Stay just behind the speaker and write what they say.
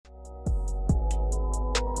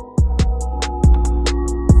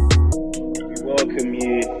welcome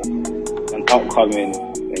you an upcoming,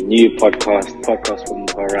 a new podcast from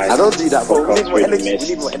the horizon. I don't do that, bro. We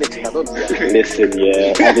need more energy. I don't do that. Listen,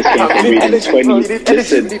 yeah, I just came from reading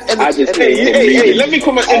 20. I just Hey, let me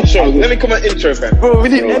come an intro, fam. Bro, we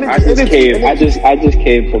need energy. I just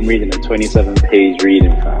came from reading a 27-page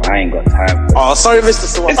reading, fam. I ain't got time. Oh, sorry, Mr.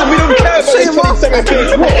 Swan. Listen, we don't care about the 27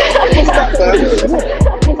 pages. What's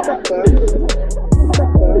that, fam?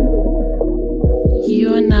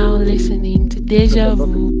 You are now listening to Deja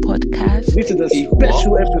Vu Podcast. This is a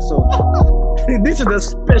special episode. This is a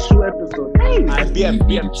special episode. Hey,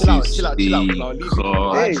 BM, chill out. hey,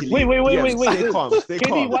 wait. Stay calm.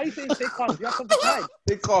 KD, why you saying stay calm? You have something to hide.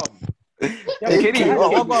 Stay calm. Hey, KD,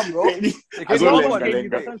 what on, bro?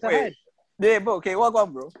 KD, Bro, okay, what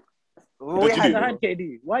on, bro? Wait, hide,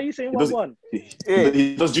 KD. Why are you saying one?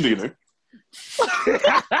 He does judo, you know.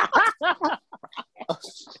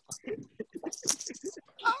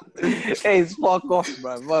 Hey, fuck off,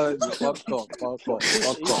 bro. Fuck off.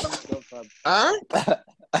 Huh?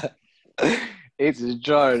 It's a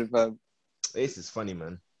jar, fam. This is funny,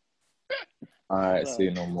 man. Alright, say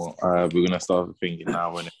no more. Alright, we're gonna start thinking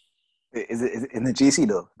now, innit? Is it in the GC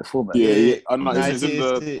though? The format? Yeah. I'm not. It's in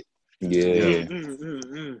the. Yeah.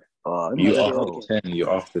 Oh, You're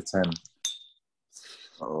after 10.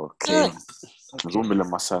 Okay. There's 1 million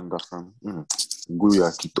Masanga from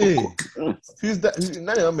Guya Kitoko. Hey, who's that?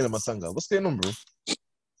 None of them Masanga. What's going on, bro?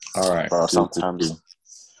 Alright. Sometimes.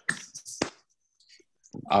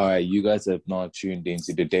 Alright, you guys have now tuned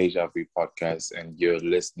into the Deja Vu podcast and you're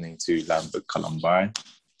listening to Lambert Columbine.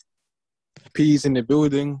 Peas in the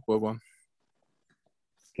building. What one?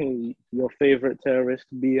 Okay, your favorite terrorist,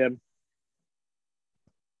 BM.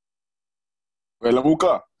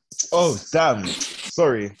 Lamuka. Oh, damn.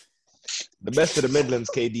 Sorry. The best of the Midlands,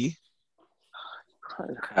 KD.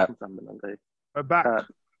 We're back.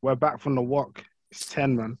 We're back from the walk. It's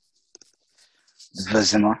 10, man.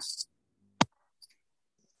 Vizima.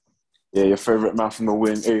 Yeah, your favorite man from the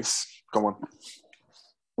wing, Ace. Come on.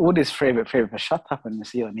 All this favorite. Shut up and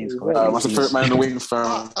see your names. What's the favorite man in the wing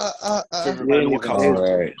from? Favorite man in the wing.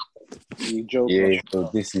 Alright. You joke. Yeah, so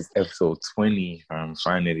this is episode 20.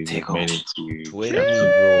 Finally we made it to 20,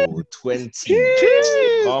 bro. 20.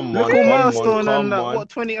 Come Look on, at milestone and come on. what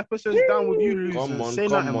 20 episodes down with you losing. Come on, Say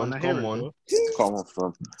come nothing, on, man. I hear come it, on. bro. Come on,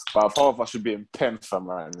 fam. But part of us should be in pen, fam,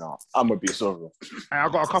 right now. I'm gonna be sorry. Hey, I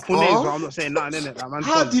got a couple names, but I'm not saying nothing in it. Like, man,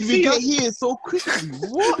 How did we get here so quickly?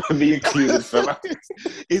 What? Be included, fam.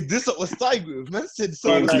 Is this what we're starting with? Man said Be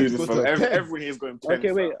so. included, Go fam. to a pen. Everyone here is going pen.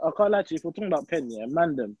 Okay, wait. I can't lie to you. If we're talking about pen, yeah,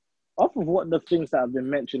 man, them. Off of what the things that have been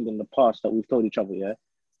mentioned in the past that we've told each other, yeah.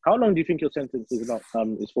 How long do you think your sentence is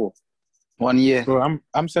is for? 1 year. Bro,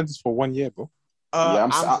 I'm sentenced for 1 year, bro. Yeah,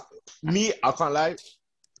 I can't lie.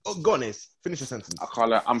 Oh, go on, Ace. Finish your sentence. I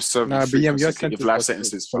can't lie. I'm serving Nah, 3 BM, you're consecutive sentenced life for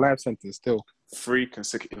sentences. for life sentence still. 3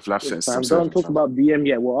 consecutive life sentences. I'm Don't serving, talk fam. about BM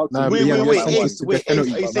yet. We'll ask Nah, you. Wait, BM, wait, you're Ace. sentenced to Wait, death Ace.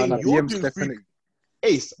 penalty, Are you but saying nah, you're BM's doing death free? penalty.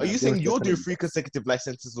 Ace, are you Yeah, saying BM's you're death doing penalty. 3 consecutive life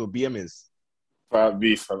sentences or BM is?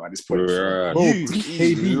 Probably, fam, at this point. Bruh. Bro, You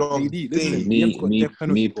KD, listen, BM's got death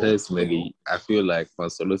penalty, Me bro. personally, I feel like my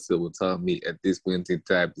solicitor will tell me at this point in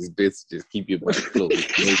time, it's best to just keep your mouth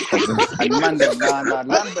closed. And man,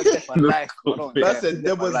 Lambert there for life. That's it.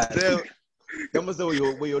 There was where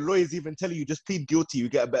your lawyers even tell you just plead guilty, you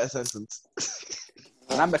get a better sentence.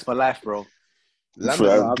 Lambert for life, bro. Lambert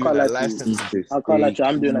I is doing can't lie a to life you. sentence. I can't lie to you.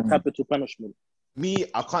 I'm doing a capital punishment. Me,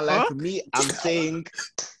 I can't lie to me. I'm saying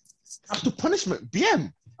capital punishment.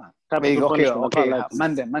 BM. Capital punishment. I can't lie to you.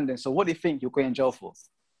 Man then. So what do you think you're going in jail for?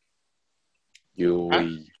 You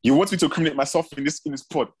want me to incriminate myself in this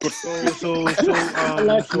pod? Good. Hold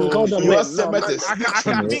on, You wait, are Semitic. I Man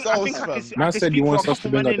can said you speak want for a us to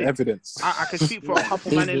couple bring man out the in it. evidence. I can speak for a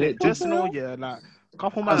couple man in it. Just know, yeah, like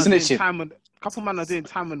couple man are doing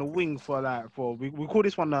time on the wing for we call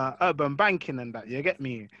this one urban banking and that. You get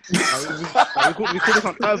me? Like, we call this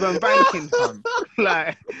one urban banking, fam.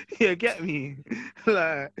 Like, you get me?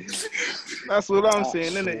 Like, that's what I'm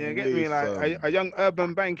saying, innit? You get me? Like a young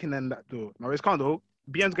urban banking and that though. Now it's kind of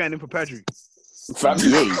BM's going in for perjury. Fam,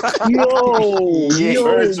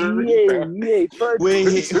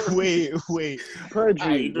 Wait.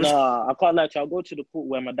 Perjury. Nah, I can't lie to you. I'll go to the court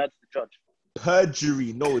where my dad's the judge.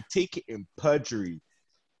 Perjury. No, take it in perjury.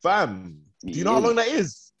 Fam, do you know how long that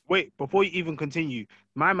is? Wait, before you even continue,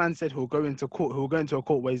 my man said he'll go into court. He'll go into a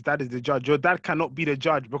court where his dad is the judge. Your dad cannot be the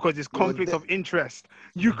judge because it's conflict of interest.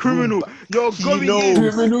 You criminal. You're going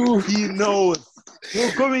in. He knows.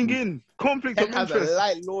 You're going in. Conflict of Has interest. a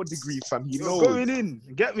light law degree, fam. He You're knows. going in.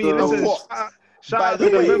 Get me? So Listen. what? Shout out to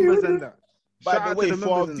the members and that. By the way,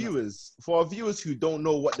 for our viewers who don't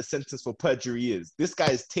know what the sentence for perjury is, this guy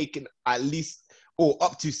is taking at least or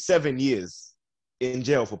up to 7 years in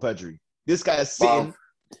jail for perjury. This guy is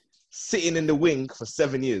sitting in the wing for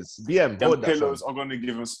 7 years. BM, Them hold that. pillows are gonna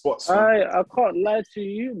give him spots. fam. I can't lie to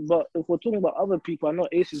you, but if we're talking about other people, I know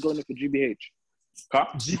Ace is going in for GBH. Huh?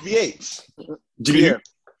 GBH. GB.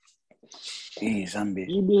 Hey, Zambi.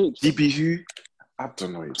 GB who? I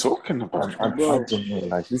don't know what you're talking about. I don't know.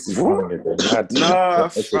 Like this is funny. Nah,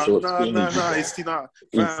 fam, nah. It's not.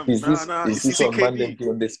 Fam, Is nah. this It's on Monday CKB.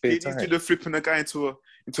 on this spare He's time? doing the flipping a guy into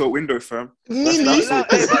a window, fam.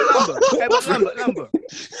 Lambert.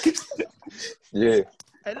 Yeah.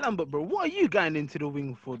 Hey, Lambert, bro, what are you going into the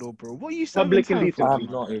wing for, though, bro? What are you Public serving time for? indecency.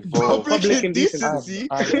 I'm not involved. Public indecency.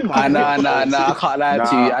 Nah, I can't lie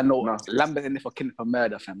to you. I know Nah. Lambert's in there for killing for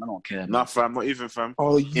murder, fam. I don't care. Nah, fam, not even, fam.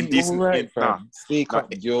 Oh, you Indecent- alright, nah. fam. Stay calm.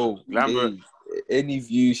 Yo, Lambert. any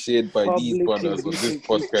view shared by these Public brothers on this indecency.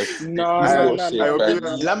 podcast No, is no, not no, shared no.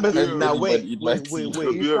 by me. Lambert's and now anybody in my team.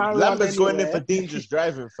 BM. Lambert's going in for dangerous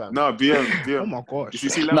driving, fam. Nah, BM. Oh, my gosh. If you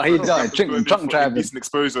see Nah, he Lambert, done. Lambert Drunk- going in drunk for driving. indecent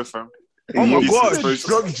exposure, fam. Oh, my Indecent gosh. exposure.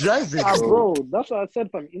 Drunk driving. Bro, that's what I said,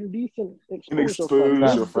 fam. Indecent exposure,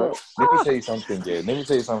 Exposure, fam. fam. Let me tell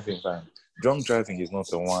you something, fam. Drunk driving is not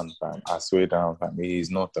the one, fam. I swear down, fam. It is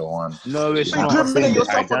not the one. No, it's I'm not. not saying Incriminate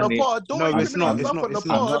that I yourself on done the it. pod. Don't No, it's incriminate not. yourself It's on the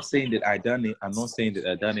not. I'm pod. not saying that I done it. I'm not saying that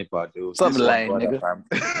I done it, but there was Stop this lying, one brother,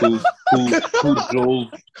 nigga. fam,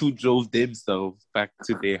 who drove themselves back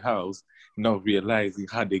to their house, not realizing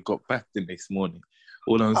how they got back the next morning.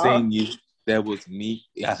 All I'm saying is that was me.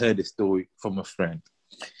 I heard a story from a friend.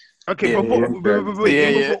 Okay, Yeah, before yeah.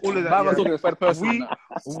 all of Man was that, talking third person.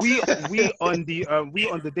 we on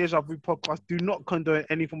the Deja Vu podcast do not condone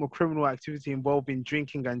any form of criminal activity involving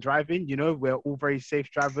drinking and driving. You know, we're all very safe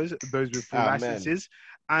drivers, those with full licenses.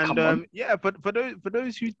 Come And on. but for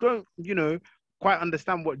those who don't, quite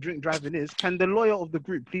understand what drink driving is, can the lawyer of the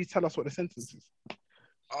group please tell us what the sentence is?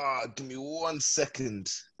 Give me 1 second.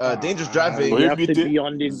 Dangerous driving. You have to be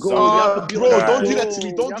on the go. Bro, don't do that to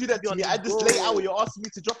me. You Don't have do to that be to on me. the At this go. late hour, you're asking me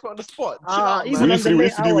to drop it on the spot. Chill out, Even man. on the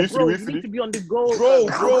late hour, Weekly, bro, weekly. you need to be on the go. Bro.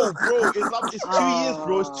 fam. It's 2 years,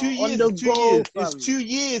 bro. It's 2 On years. the It's 2 go, years. fam. It's 2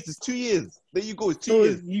 years. It's 2 years. There you go. It's 2 So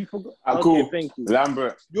years. you forgot. Cool. Okay, thank you.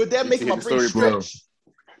 Lambert. You're there You making see my the brain story, bro. stretch.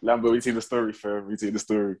 Lambert, we see the story, fam. We see the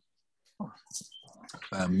story.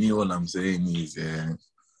 Me, all I'm saying is,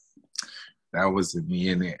 that wasn't me,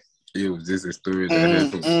 innit? It was just a story that I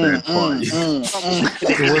heard from third parties.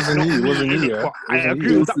 It wasn't you, yeah. But I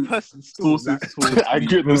agree with that person still. Sources Like, told I me.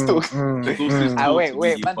 agree with the story. Sources told wait,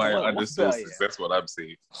 me man, by what's other better, sources. yeah? That's what I'm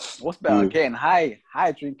saying. What's better, getting high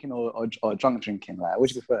drinking or drunk drinking? Like,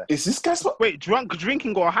 which you prefer? Is this guy's what? wait, drunk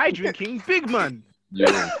drinking or high drinking? Big man. Yo,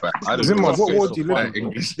 fam, I don't Zimmer, know what word so do you far live in?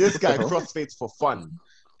 English. This guy crossfades for fun.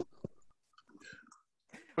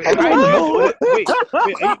 Wait, are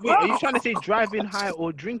you trying to say driving high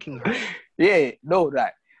or drinking high? Yeah, no,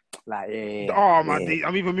 like, yeah. Oh my yeah. days,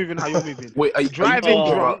 I'm even moving how you're moving. Wait, are you Driving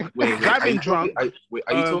talking drunk, about- wait, driving are you drunk, talking- wait,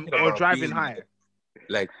 are you talking or about driving being, high?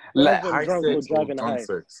 like Like, high drunk or sex or driving drunk high?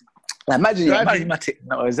 sex? Like, imagine Driving. my take.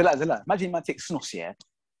 No, Zilla. Imagine my take snuffs, yeah.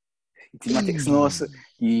 You might take snuffs.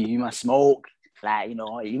 You might smoke. Like,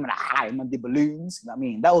 you might high. You might do balloons. You know what I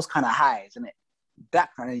mean? That was kind of high, isn't it? That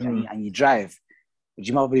kind of and you drive. Would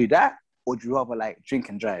you rather do that, or would you rather like drink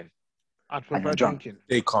and drive? I'd prefer you're drunk. drinking.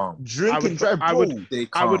 Stay calm. Drink I would- and drive, I bro. would- Stay I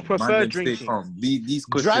calm. would prefer Man, then drinking. Stay calm. These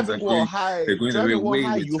questions are Driving while going. high. They're going Driving away while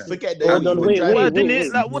high. with You time. forget that. Hold you on, were wait, driving. Well, wait, didn't wait.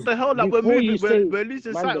 it? Like, what the hell? Like, Before you say- we're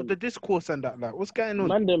losing sight of the discourse and that. Like, what's going on?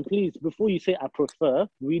 Mandem, please, before you say I prefer,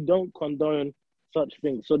 we don't condone such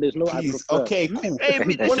things. So there's no I Please. prefer. Okay, cool. Hey, Let but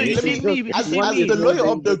me- so let you me- see me, As One the is more lawyer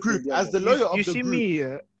of the dangerous group, than the as the other. lawyer of you the see group, me,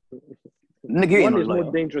 yeah. Nigga ain't One no is more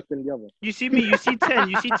lawyer. dangerous than the other. You see me, you see 10,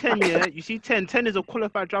 yeah? You see 10. 10 is a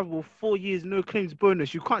qualified driver with 4 years, no claims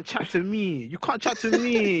bonus. You can't chat to me.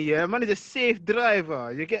 Yeah? Man is a safe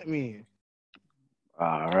driver. You get me?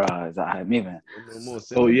 Right. Is that how me, man?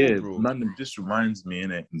 Oh yeah, man, this reminds me,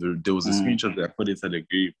 innit? There was a screenshot that I put into the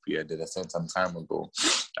group that I sent some time ago.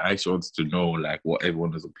 I actually wanted to know like what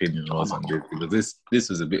everyone's opinion was on this because this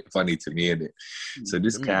was a bit funny to me, innit? So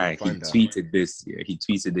this Let me guy, he find out. tweeted this. Yeah, he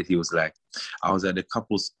tweeted it. He was like, "I was at the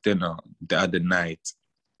couple's dinner the other night.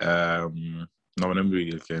 No, let me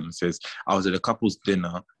read it again. It says, I was at a couple's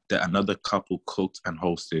dinner that another couple cooked and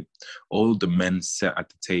hosted. All the men sat at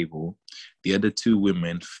the table. The other two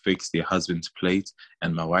women fixed their husband's plate,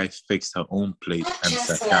 and my wife fixed her own plate and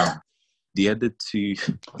sat down. The other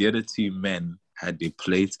two men had their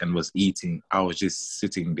plates and was eating. I was just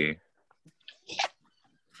sitting there.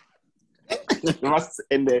 Must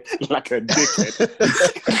in there like a dickhead.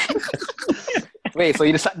 Wait, so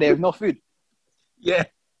you just sat there with no food? Yeah.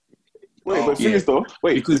 Wait, but serious though.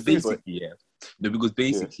 Wait, Because serious, basically, yeah. because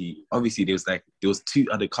basically, obviously, there was two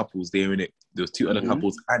other couples there in it. There was two other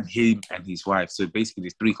couples and him and his wife. So basically,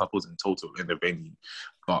 there's three couples in total in the venue.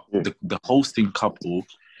 But the hosting couple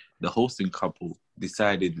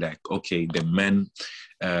decided like, okay, the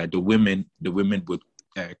women would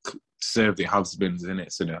serve their husbands in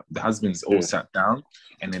it. So the husbands all sat down,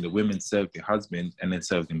 and then the women served their husbands and then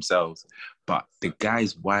served themselves. But the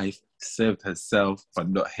guy's wife served herself, but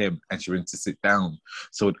not him, and she went to sit down.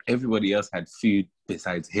 So everybody else had food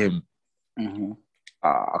besides him. Mm-hmm.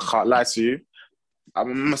 I can't lie to you. I'm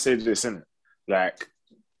gonna say this, innit? Like,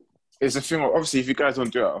 it's a thing. Obviously, if you guys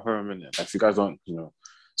don't do it at home, innit? Like, if you guys don't,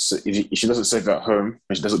 so if she doesn't serve it at home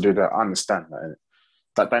and she doesn't do that, I understand that. Innit?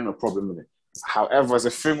 That's no problem, innit? However, it's a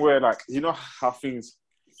thing where, like, you know how things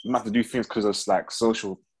you have to do things because it's like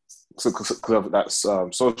social, because of that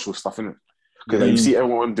social stuff, innit? Because you see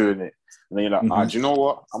everyone doing it, and then you're like, do you know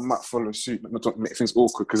what? I might follow suit, not to make things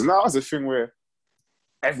awkward. Because now it's a thing where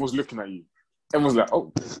everyone's looking at you. Everyone's like,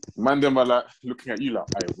 oh, man, them are like looking at you like,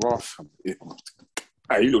 hey, rough.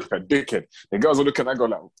 Hey, you look like a dickhead. The girls are looking at that girl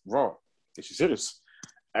like, raw. Is she serious?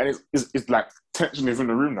 And it's like tension within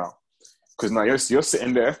the room now. Because now you're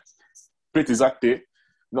sitting there, pretty exactly,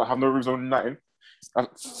 not have no rooms on nothing.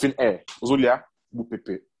 Thin air.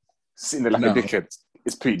 Sitting there like a dickhead.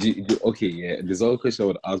 It's peak. Okay, yeah. There's all question I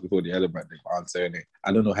would ask before the other man answering it.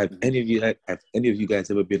 I don't know. Have any of you guys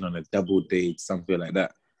ever been on a double date, something like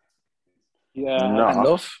that? Yeah, no,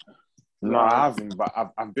 I haven't. But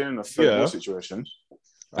I've been in a third situation.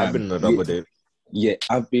 I've been in a double date. Yeah,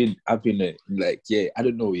 I've been like, yeah. I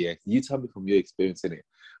don't know. Yeah, you tell me from your experience in it.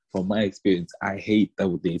 From my experience, I hate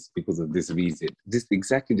double dates because of this reason. This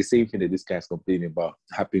exactly the same thing that this guy's complaining about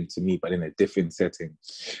happened to me, but in a different setting.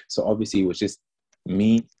 So obviously, it was just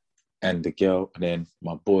me and the girl, and then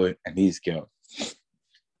my boy and his girl.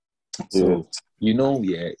 So you know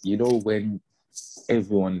when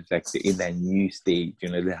everyone's like in that new stage,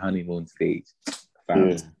 the honeymoon stage.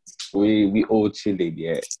 We all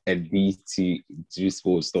chilling, and these two just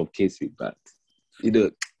won't stop kissing, but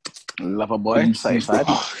lover boy, certified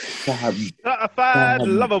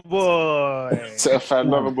lover boy. Certified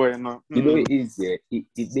lover boy, no. It is, it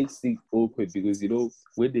makes things awkward because,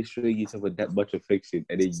 when they're showing each other that much affection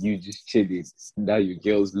and then you just chilling, now your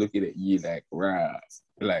girl's looking at you like, rah.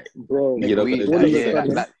 Like, bro, yeah.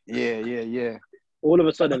 All of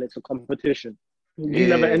a sudden, it's a competition. You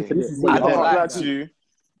never enter this. I can't lie to you.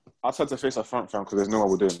 I tried to face a front fam because there's no one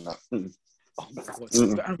we're doing that. Oh my God.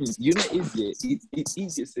 It's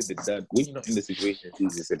easier said than done. When you're not in the situation, it's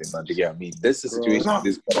easier said than done. You get what I mean? That's the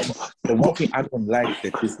situation. The one thing I don't like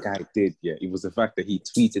that this guy did, it was the fact that he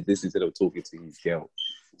tweeted this instead of talking to his girl.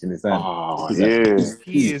 Do you understand? Oh,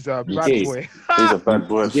 he is a bad boy. He's a bad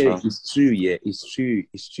boy. Yeah, it's true. Yeah, it's true.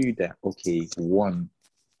 It's true that, okay, one,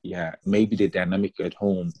 maybe the dynamic at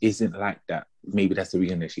home isn't like that. Maybe that's the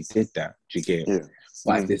reason that she did that. Do you get? Yeah.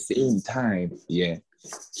 But at the same time,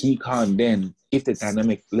 he can't then, if the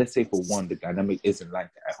dynamic, let's say for one, the dynamic isn't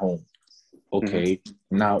like that at home. Okay,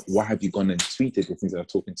 now why have you gone and tweeted this instead of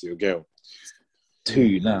talking to your girl?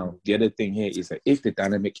 Two, now, the other thing here is that if the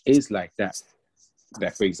dynamic is like that,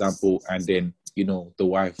 for example, and then, the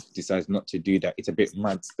wife decides not to do that, it's a bit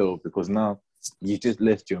mad still because now you just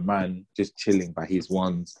left your man just chilling by his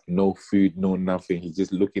ones, no food, no nothing. He's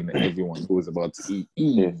just looking at everyone who was about to eat.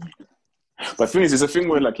 Yeah. But the thing is, it's a thing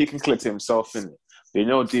where like he can collect himself in it. They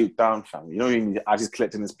know deep down, fam. As he's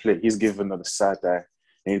collecting his plate, he's giving the side eye,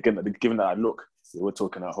 and he's giving that look. We're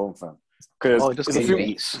talking at home, fam. Because it's a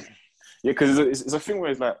thing. Yeah, because it's a thing where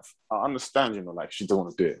it's like I understand, like she don't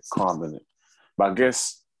want to do it, calm in it. But I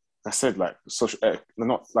guess I said like social,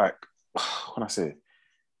 not like when I say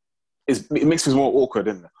it makes things more awkward,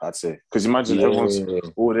 isn't it? I'd say because imagine everyone's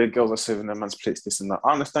all their girls are serving their man's plates, this and that.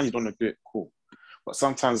 I understand you don't want to do it, cool, but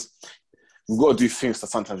sometimes we've got to do things that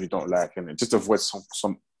sometimes we don't like, and just avoid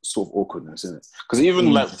some sort of awkwardness, isn't it? Because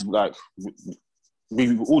even like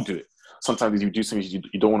we all do it. Sometimes you do something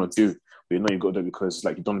you don't want to do, but you got to do it because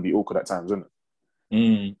like you don't want to be awkward at times, isn't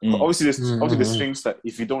it? But obviously there's things that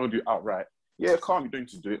if you don't want to do outright, calm, you don't need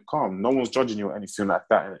to do it, calm. No one's judging you or anything like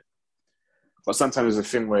that, innit? But sometimes there's a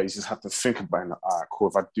thing where you just have to think about it, like, all right, cool,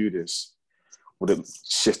 if I do this, would it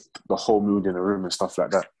shift the whole mood in the room and stuff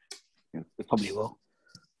like that? It probably will.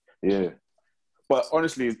 Yeah. But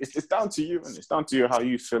honestly, it's down to you, and it's down to you how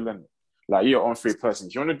you feel, and like you're on free person.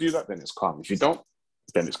 If you want to do that, then it's calm. If you don't,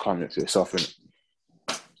 then it's calm to yourself, innit?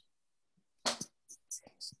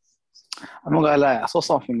 I'm not gonna lie, I saw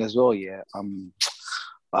something as well,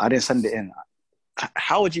 but I didn't send it in.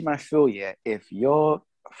 How would you man feel, if your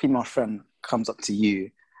female friend comes up to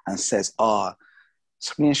you and says,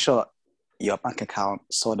 screenshot your bank account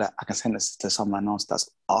so that I can send this to someone else that's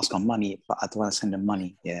asking money, but I don't want to send them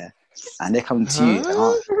money. Yeah. And they're coming to you.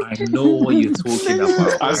 I know what you're talking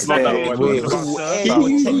about. I That's not what you're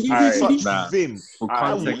talking about, sir. Nah. Vim. For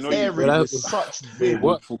I will context, air it with such vim.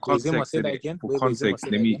 What? for Wait, Zima, context, say that innit? again. For Wait, Zima, context, say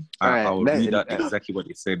let that me. again. I'll read out exactly what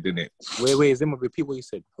they said, didn't it? Wait, Zima, repeat what you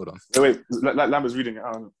said. Hold on. Wait, Lambert's reading it.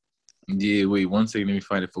 I don't know. Yeah, wait, 1 second, let me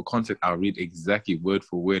find it. For context, I'll read exactly word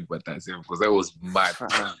for word what that said because that was mad.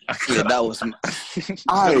 Yeah, that was.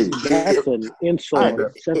 That's an insult.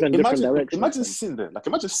 7 different directions. Imagine sitting there,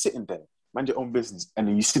 imagine sitting there, mind your own business, and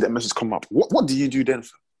then you see that message come up. What do you do then?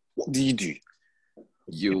 What do you do?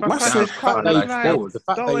 You, If I find this car Like, nice, bro, the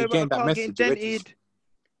fact don't that worry you're about getting the that car message getting already, dented.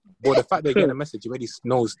 well, the fact that you're getting a message already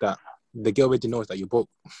knows that the girl already knows that you're broke.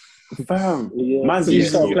 Fam, Yeah, man's you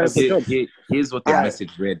using start you applying as for jobs. Here's what the Aye.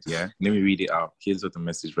 message read, yeah? Let me read it out. Here's what the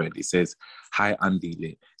message read. It says, "Hi,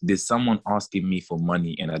 Andy. There's someone asking me for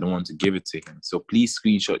money and I don't want to give it to him. So please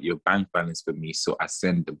screenshot your bank balance for me. So I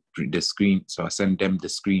send I send them the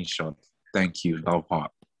screenshot. Thank you. Love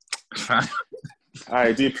heart."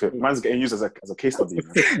 Alright, deep it. Man's getting used as a case study.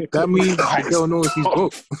 Man. That means the girl knows he's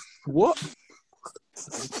broke. What?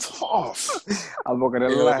 Tough. I'm not gonna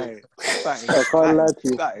lie. I can't lie to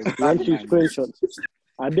you. That is When bad, she man. screenshots,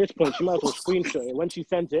 at this point, she might as well screenshot it. When she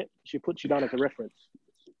sends it, she puts you down as a reference.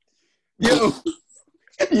 Yo.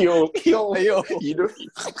 You know, She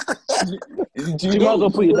might as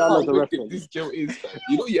well put you down as a reference. This girl is,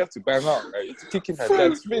 you know, you have to bang out, right? It's kicking her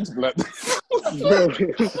dad's fridge, blood. Bro,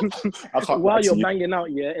 I can't lie while to you're you. banging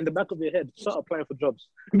out, yeah, in the back of your head, start applying for jobs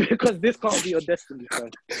because this can't be your destiny,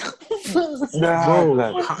 fam. Bro,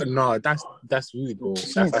 no, that's rude, bro.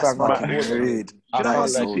 That's fucking rude. Do you know how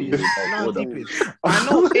deep it is? You know how deep it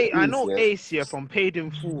is? I know Ace here from Paid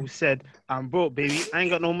in Full said, "I'm broke, baby. I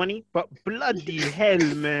ain't got no money." But bloody hell,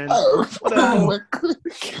 man. What the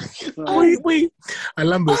hell? Wait.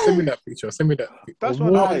 Lambert, send me that picture. That's why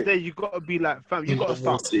nowadays you gotta be like, fam. You gotta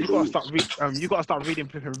start reading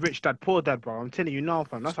flipping Rich Dad Poor Dad, bro. I'm telling you now,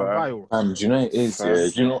 fam. That's a vile. Do you know what it is?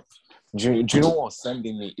 Yeah? Do you know what's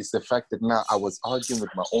sending me? It's the fact that now I was arguing with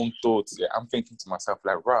my own thoughts. Yeah? I'm thinking to myself,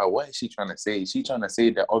 like, right, what is she trying to say? Is she trying to say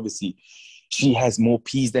that obviously she has more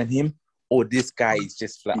peas than him? Or this guy is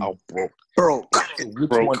just flat out broke? Which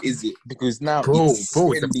one is it? Because now bro, it's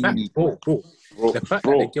the sending me. fact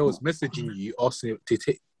that the girl's messaging you, asking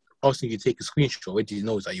you to take a screenshot, already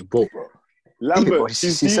knows that you're broke. Lambert, she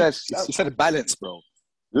said balance, bro.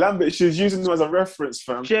 Lambert, she's using them as a reference,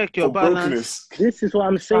 fam. Check your for balance. brokenness. This is what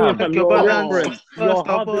I'm saying, fam. Check You're your a balance. reference. You're First of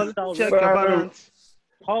all, Harvard-style check your balance.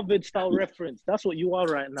 Harvard-style reference. That's what you are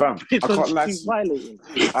right now. Fam, I Because can't lie to she's you. violating.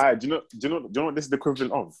 Do you know what this is the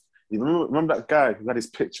equivalent of? You remember that guy who had his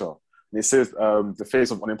picture and it says the face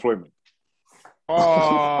of unemployment?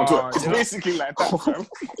 Oh, It's basically like that, fam.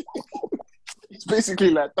 It's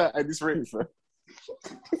basically like that at this rate, fam.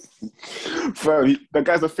 Fam, the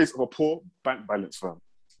guy's the face of a poor bank balance, fam.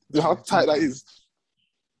 You know how tight that is?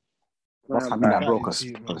 That's how I broke us.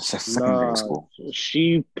 Secondary school.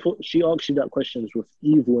 She asked you that questions with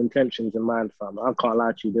evil intentions in mind, fam. I can't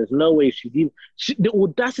lie to you. There's no way the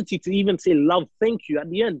audacity to even say love, thank you at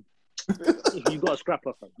the end. You got to scrap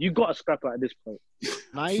her, fam. You got to scrap her at this point.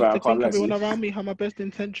 I used to think everyone around me had my best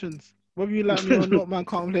intentions. Whether you like me or not, man,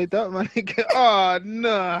 can't play that, man. Oh,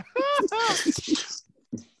 no.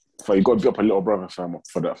 So you got to be up a little brother, fam,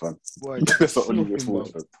 for that, fam. Boy, That's not only this for.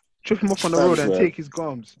 trip him off on the road and take his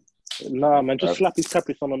gums. Nah, man, just slap his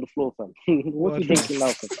Capri Sun on the floor, fam. What are you thinking now,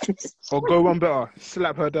 fam? Or go one better,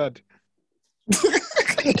 slap her dad.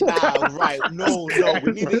 Right. No.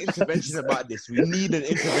 We need an intervention about this.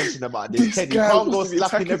 Ted, you can't go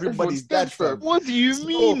slapping everybody's dad, fam. What do you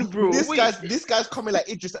mean, bro? This guy's coming like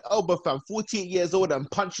Idris Elba, fam, 48 years old and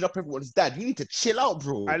punching up everyone's dad. You need to chill out,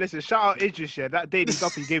 bro. Alright, listen, shout out Idris, yeah. That Daily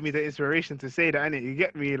Duffy gave me the inspiration to say that, innit? You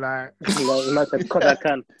get me, like... Because I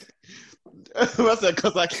can. What's that?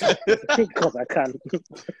 Because I can. Because I can.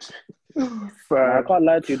 I can't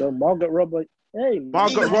lie to you, though. Margaret Robbie. Hey,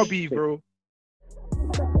 Margaret Robbie, bro.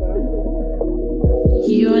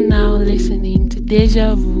 You are now listening to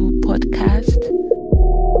Deja Vu podcast.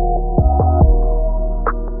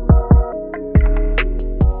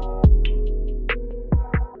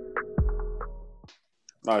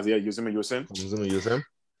 Yeah, you were saying?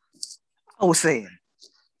 I was saying,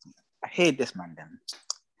 I hate this man then.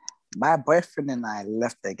 My boyfriend and I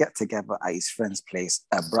left the get together at his friend's place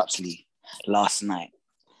abruptly last night.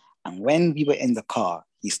 And when we were in the car,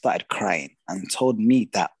 he started crying and told me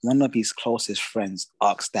that one of his closest friends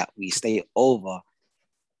asked that we stay over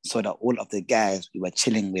so that all of the guys we were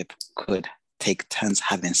chilling with could take turns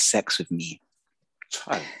having sex with me.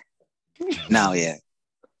 Child. Now, yeah.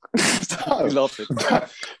 laughing.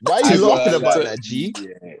 Why are you laughing about that, G?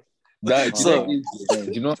 Yeah. That,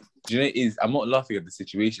 do you know it is? I'm not laughing at the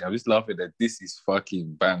situation. I'm just laughing that this is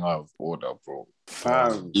fucking bang out of order, bro.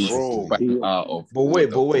 Fam, bro. Bang out of But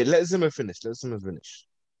wait. Let Zimmer finish.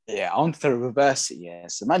 Yeah, I wanted to reverse it. Yeah,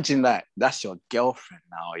 so imagine that that's your girlfriend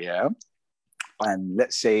now. Yeah, and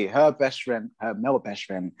let's say her male best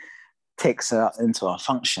friend, takes her into a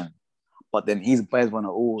function, but then his boys want to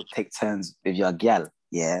all take turns with your gal.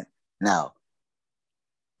 Yeah, now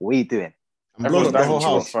what are you doing? I'm blowing up the whole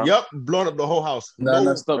house. Yep, blowing up the whole house.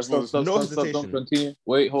 No, stop. No Don't continue.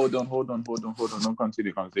 Wait, hold on. Don't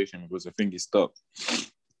continue the conversation because I think it stopped.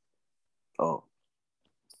 Oh.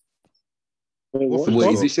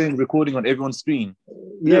 Wait, is it showing recording on everyone's screen?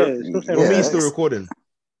 Yeah, it's still saying For me, it's still recording.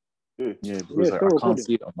 Yeah, because I can't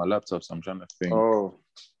see it on my laptop, so I'm trying to think.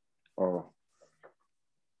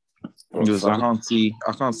 Because I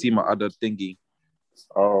can't see my other thingy.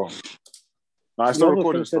 Oh. No, it's still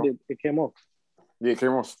recording. Said it came off. Yeah, it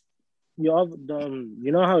came off. You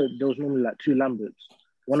know how there was normally like two Lamberts.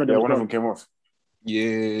 One of them came off.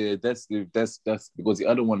 Yeah, that's because the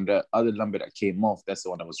other one, the other number that came off, that's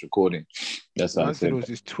the one I was recording. That's how I said it was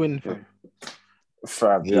his twin fam.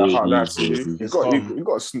 Fam, yeah, I can't lie to you. You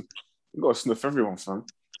got to sniff everyone, fam.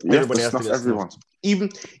 Everybody has to sniff everyone.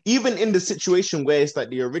 Even in the situation where it's like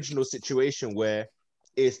the original situation where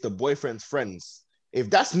it's the boyfriend's friends. If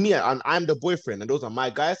that's me and I'm the boyfriend and those are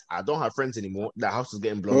my guys, I don't have friends anymore. The house is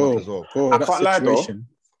getting blown up as well. Bro, I can't lie though.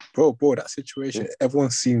 Bro, that situation.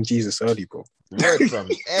 Everyone's seen Jesus early, bro. Right, fam.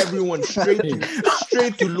 Everyone straight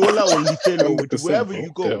to Lola or Lithelo. Wherever you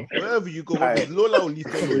go, with Lola or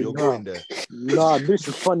Lithelo, you're going there. Nah, this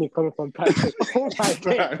is funny coming from Patrick. Oh my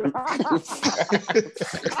God.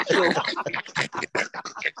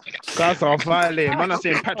 Guys are violent. Man, I'm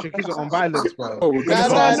saying Patrick is on violence, bro. No.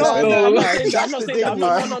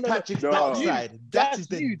 Patrick's outside. That is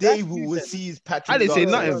the day we will see his Patrick. I didn't say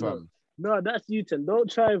nothing, fam. No, that's you, Ten.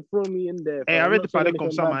 Don't try and throw me in there. Hey, I read the Paddock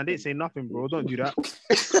on summer. I didn't say nothing, bro. Don't do that.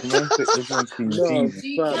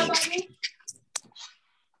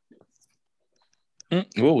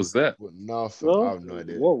 What was that? No, I have no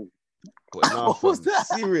idea. Whoa. What was that?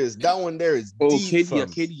 Serious. That one there is deep,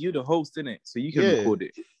 Katie, you're the host, innit? So you can record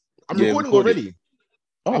it. I'm recording already.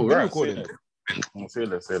 Oh, right. Recording. Say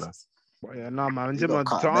less. Yeah, no, man. To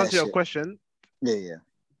answer your question. Yeah.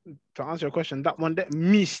 To answer your question, that one, that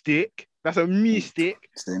mistake. That's a mistake.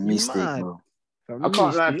 It's a mistake, bro. I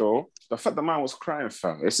can't lie though. The fact that man was crying,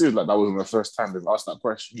 fam. It seems like that wasn't the first time they've asked that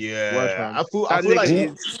question. Yeah. I feel like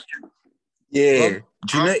yeah.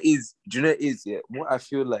 Do you know it is? Yeah. What I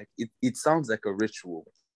feel like it sounds like a ritual.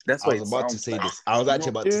 That's why I was about to say this. I was actually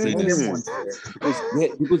about to say this.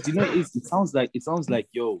 Because you know it sounds like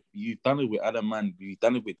yo, you've done it with other man, you've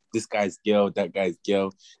done it with this guy's girl, that guy's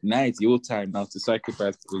girl. Now it's your time now to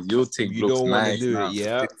sacrifice because your team you looks don't nice. Do now. it,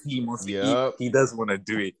 yeah. He doesn't want to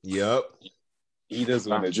do it. Yep. He doesn't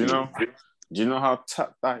want to do it. Do you know how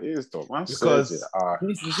tapped that is, though? Man, because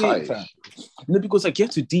no, because like you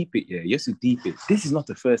have to deep it, yeah. You have to deep it. This is not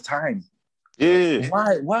the first time. Yeah.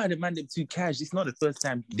 Why are the man them too cash? It's not the first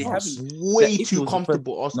time. They haven't way too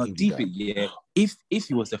comfortable asking. Not deep it, yeah. If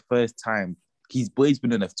it was the first time, his boys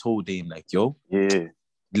wouldn't have told him like, yo,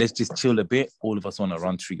 let's just chill a bit. All of us want to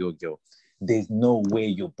run through your girl. There's no way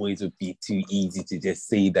your boys would be too easy to just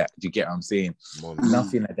say that. Do you get what I'm saying?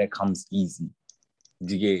 Nothing like that comes easy.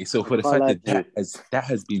 Do you get it? So for the fact that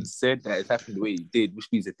has been said, that has happened the way it did, which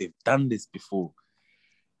means that they've done this before.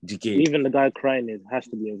 Do you get it? Even the guy crying has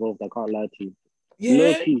to be involved. I can't lie to you. Yeah.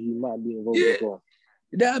 Low key, he might be involved as well.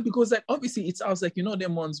 Yeah, because like obviously it sounds like, you know,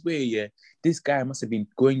 them ones where this guy must have been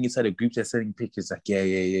going inside a group chat sending pictures like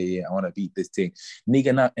I want to beat this thing.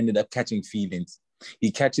 Nigga now ended up catching feelings.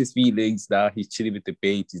 He catches feelings now. He's chilling with the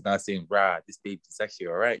babe. He's not saying, "Rah, this babe is actually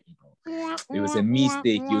all right." You know, it was a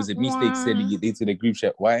mistake. It was a mistake sending it into the group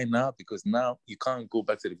chat. Why now? Because now you can't go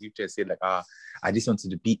back to the group chat and say like, I just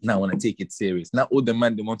wanted to beat. Now I want to take it serious. Now all the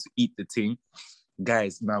man they want to eat the thing.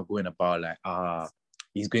 Guys now going about like,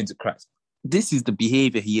 he's going to crash. This is the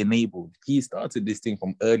behavior he enabled. He started this thing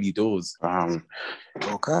from early doors.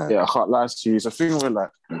 Okay. Yeah, I can't lie to you. It's a thing where, like,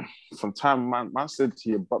 from time man said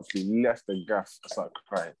he abruptly left the gaff and started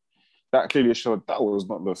crying. That clearly showed that was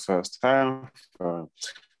not the first time.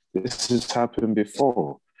 This has happened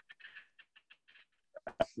before.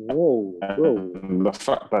 Whoa. And the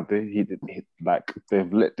fact that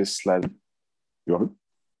they've let this slide. You want?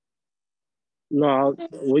 No,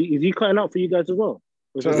 is he cutting out for you guys as well?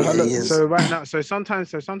 So right now, so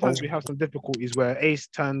sometimes we have some difficulties where Ace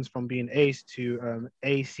turns from being Ace to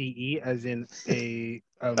ACE, as in a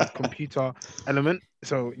computer element.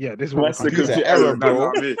 So yeah, this is what That's the Computer computer error, error,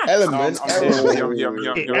 bro. Element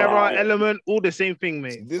error. error element, all the same thing,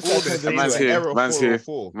 mate. This all guy the turned same into thing. an error Man's here.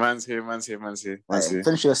 404. Man's here.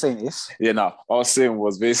 Finish your saying this. Yeah, no. What I was saying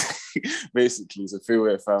was basically it's a feel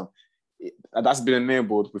where that's been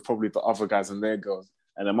enabled with probably the other guys and their girls.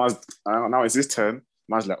 And then now it's his turn.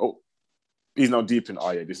 Man's like, oh, he's now deep in, oh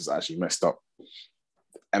yeah, this is actually messed up.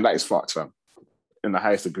 And that is fucked, fam. In the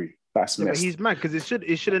highest degree. That's Yeah, but messed. he's mad because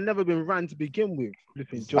it should have never been ran to begin with.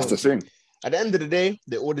 That's the thing. At the end of the day,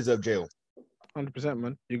 they all deserve jail. 100%,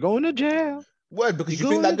 man. You're going to jail. Word, because you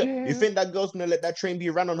think that girl's gonna let that train be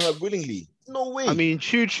ran on her willingly? No way. I mean,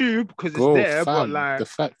 choo because it's Bro, there, but fam, like the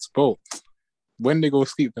facts, bro. When they go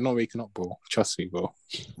sleep, they're not waking up, bro. Trust me, bro.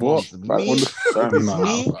 What? If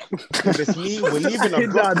it's me, we're leaving a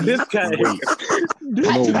block. This guy.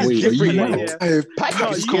 No way. Are you mad?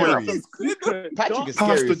 Patrick is scary. Patrick is scary.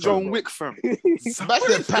 Pastor John Wick, fam.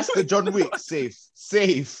 Pastor John Wick, safe.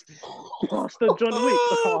 Pastor John Wick.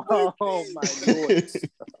 Oh my lord.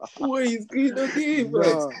 What is going on here,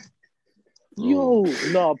 bro? Yo,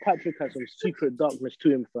 no, Patrick has some secret darkness to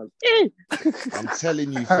him, fam. I'm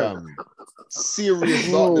telling you, fam.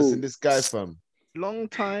 Serious darkness in this guy, fam. long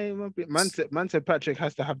time. Man said Patrick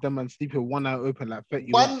has to have them man sleeping one eye open like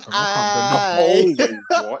 30 One months. eye.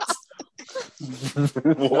 What?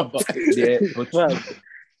 What? Yeah, Fam,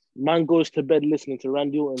 man goes to bed listening to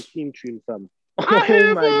Randy Orton's theme tune, fam. I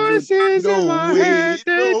hear voices in my head.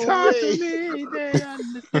 They No talk way. to me. They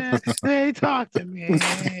understand. They talk to me.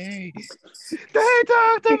 They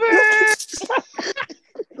talk to me.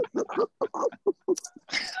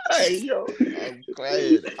 Hey, yo. I'm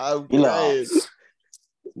crying. You know,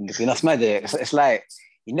 it's mad. It's like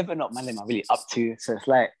you never know what man I'm really up to. So it's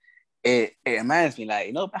like it reminds me, like,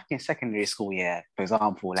 you know, back in secondary school, yeah, for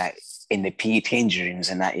example, like in the PE changing rooms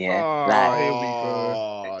and that, yeah. Oh, like, here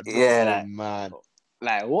we go. Yeah, no, like, man.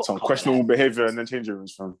 like what? Some questionable behavior in the changing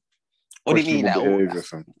rooms, fam. What do you mean? Like, behavior,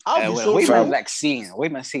 fam. I'll be so we proud. man like seeing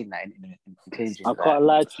that in changing. I can't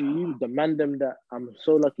lie to you, the man them that I'm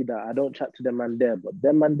so lucky that I don't chat to them man there, but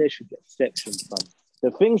them man there should get sectioned, fam. The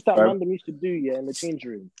things that man them used to do, yeah, in the change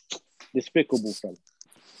room, despicable, fam.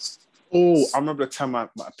 Oh, I remember the time my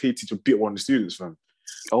PE teacher beat one of the students, fam.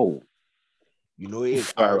 Oh, You know it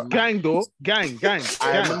is. Gang though, gang.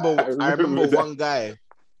 I remember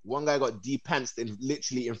one guy got de-pantsed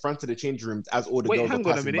literally in front of the change rooms as all the Wait, girls were hang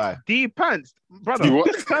on a passing minute. by. D-pants, brother. Do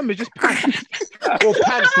what? This term is just pants. Or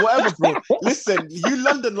pants, whatever, bro. Listen, you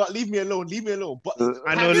London lot, leave me alone. But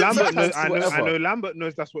I know pants, Lambert knows. pants, I whatever. know Lambert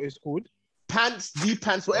knows that's what it's called. Pants,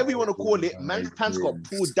 de-pants, whatever you want to call it. Man's pants got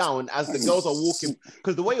pulled down as the girls are walking.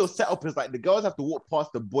 Because the way you're set up is like the girls have to walk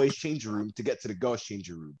past the boys' changing room to get to the girls'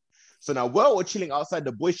 changing room. So now we're chilling outside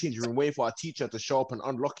the boys' changing room waiting for our teacher to show up and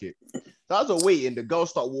unlock it. So as we're waiting, the girls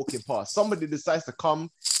start walking past. Somebody decides to come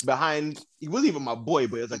behind. He wasn't even my boy,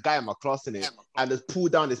 but there's a guy in my class in it, and just pull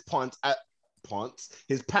down his pants.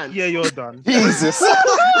 His pants. Yeah, you're done. Jesus!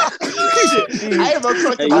 I even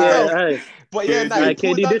tried to myself. Hey, But yeah, nah, he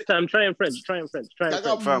pulled KD, down. this time, try in French. I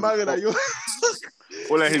got Fam. mad at you.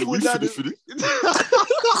 All I hear is Pulled down his-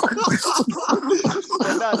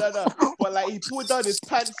 No. But like he pulled down his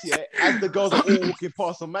pants here as the girls are all walking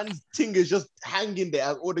past. So man's thing is just hanging there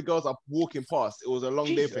as all the girls are walking past. It was a long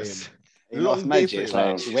day for him. You know, it's magic. It's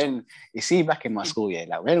like when you see back in my school, yeah,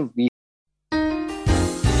 like when we.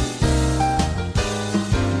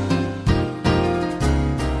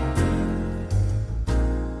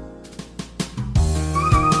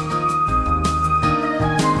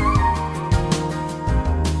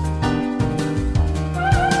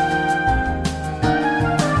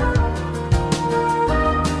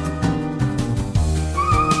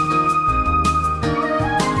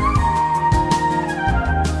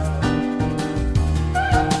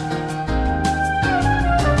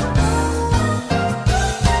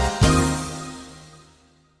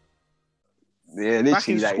 Yeah, Back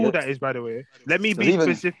in literally, like, school, that is, by the way. Let me be even-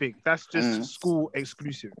 specific. That's just school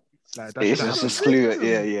exclusive. Like that's it's that just happens.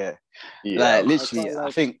 exclude. Yeah. Like literally,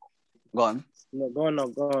 I think. Go on. No, go on. I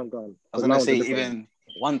was gonna say even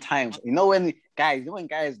one time, you know when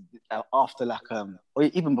guys after like or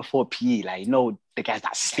even before PE, like, you know, the guys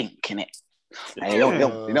that stink in it. Like, they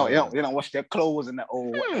don't wash their clothes and that,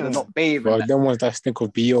 or they're not bathing. Bro, that. them ones that stink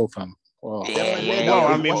of BO, fam. Wow. Well,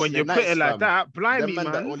 I mean, when you put it like that, blimey, Them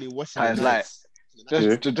that man. only wash And their it's like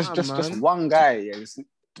nights. just one guy. Yeah, just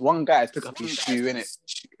one guy took up his shoe in it.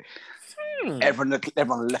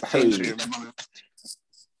 Everyone left change room.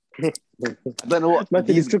 I don't know what Man,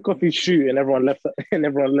 he took off his shoe and everyone left.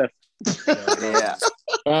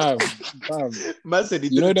 Yeah. Man said he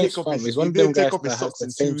You know didn't those take off fam. his It's one of them guys off his that has socks the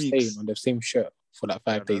in same 2 stain weeks. on the same shirt for like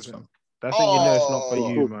 5 days, fam. That's when you know it's not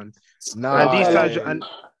for you, man. Nah, And these times, and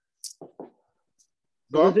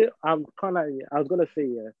I was gonna say,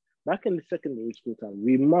 yeah, back in the secondary school time,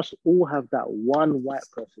 we must all have that one white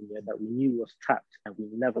person here that we knew was tapped and we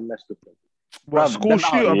never messed with them. Bro, school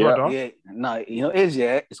shooter, brother. Yeah, no, you know it is,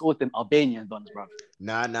 yeah. It's all them Albanian dons, bro.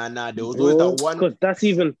 Nah. There was always that one. Because that's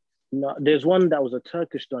even. No, there's one that was a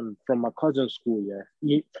Turkish don from my cousin's school.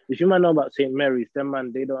 Yeah, if you might know about St. Mary's, them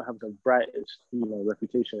man, they don't have the brightest,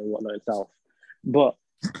 reputation and whatnot in South. But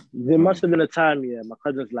there must have been a time, yeah. My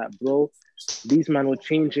cousin's like, bro, these man were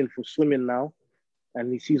changing for swimming now,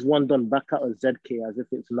 and he sees one done back out of ZK as if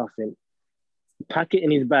it's nothing. Pack it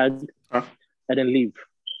in his bag, and then leave.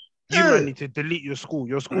 You man need to delete your school.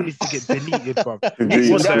 Your school needs to get deleted, bro. What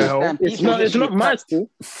Indeed. the hell? It's not my school.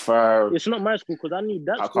 Fam. It's not my school because I knew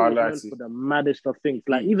that I school can't was lie known to you. for the maddest of things.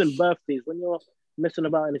 Like even birthdays, when you're messing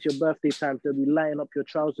about and it's your birthday time, they'll be lighting up your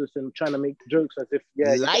trousers and trying to make jokes as if,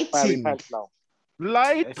 yeah, you got fiery Lighting. pants now.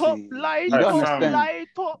 Light up, light You don't up, understand. light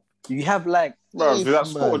up. You have like, Bro, Yes,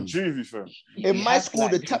 that's called man. juvie, fam. In You my have school,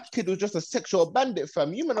 like- the tap kid was just a sexual bandit,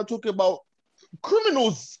 fam. You men are talking about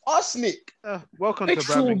criminals, arsenic. Welcome to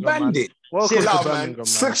Sexual Birmingham, man. bandit. Welcome Chill to out, man. Birmingham, man.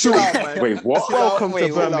 Sexual. Chill out, man. Wait, what? Chill out. Welcome to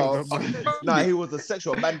Wait, Birmingham, chill out. Nah, he was a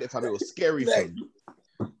sexual bandit, fam. It was scary, fam.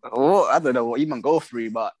 oh, I don't know what you man go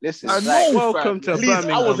through, but listen, I it's know, like, Welcome to Please,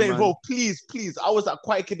 Birmingham, I wasn't man. involved. Please. I was that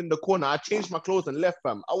quiet kid in the corner. I changed my clothes and left,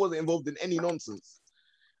 fam. I wasn't involved in any nonsense.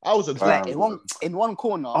 I was a like in one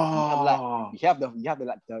corner, Oh. you have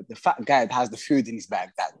the fat guy that has the food in his bag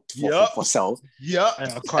that for sale, Yeah.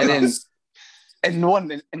 and then in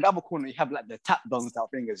the other corner you have like the tap dons that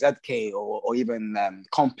bring a ZK or even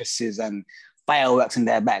compasses and fireworks in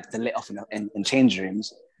their bags to let off in change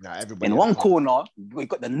rooms. Nah, everybody. In one corner, we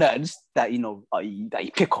got the nerds that that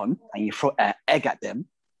you pick on and you throw an egg at them.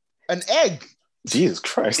 An egg. Jesus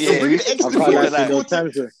Christ. Yeah, You're bringing eggs I to can't lie school. to you, those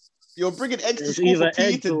times where You're bringing eggs to It's school for either PE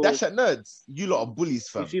eggs to or- dash at nerds. You lot are bullies,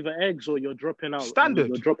 fam. it's either eggs or you're dropping out. Standard.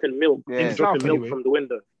 You're dropping milk. Yeah. You're dropping South milk anyway. from the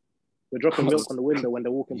window. You're dropping milk on the window when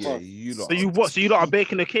they're walking Yeah, past. you lot. So you what? So you lot are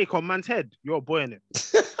baking a cake on man's head? You're a boy in it.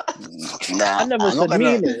 Nah, I never I'm said not me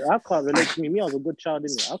gonna- in it. I can't relate to me. I was a good child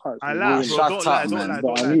in it. I can't. I say lie, me in bro. it. Shut Don't lie, up, don't man. lie, But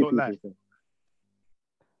don't I lie, knew don't lie. people.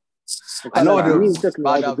 I know Like, the me definitely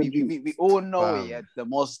was a but good dude. we all know Fam. yeah, the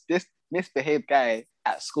most misbehaved guy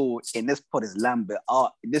at school in this pod is Lambert.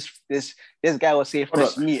 This guy will say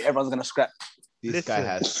fresh meat, everyone's gonna scrap. This guy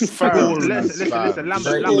has Listen, stories, listen, fam.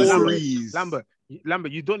 Lambert,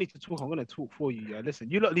 Lambert, you don't need to talk. I'm gonna talk for you. Yeah, listen,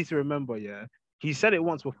 you lot need to remember. Yeah, he said it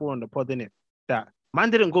once before on the pod, didn't it? That man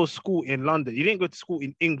didn't go to school in London. He didn't go to school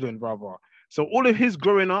in England, brother. So all of his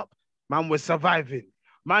growing up, man was surviving.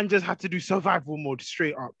 Man just had to do survival mode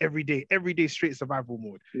straight up every day straight survival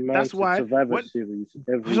mode. Man, That's it's a why Survivor when- series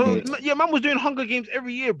every So day. yeah, man was doing Hunger Games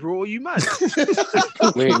every year, bro. Are you mad?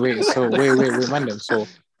 Wait, man. Them. So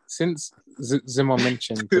since Zimmer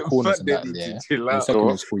mentioned the corners and that, yeah, in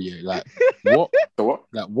secondary school, yeah, like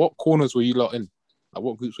what corners were you lot in? Like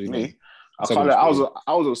what groups were you in? Me? I can't lie,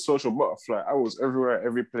 I was a social butterfly. I was everywhere,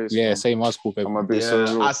 every place. Yeah, man. same high school. I'm a bit Yeah,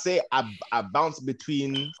 social. I say I bounce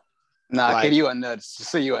between. Nah, Like- kid, you a nerd.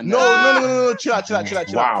 So you a nerd. No. Chill out.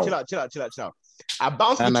 Wow. I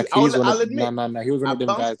bounce Nah, between. I'll admit. nah. He was one I of them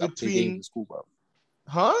bounced guys that play between- games in school, bro.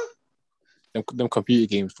 Huh? Them computer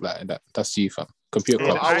games like that. That's you, fam. Computer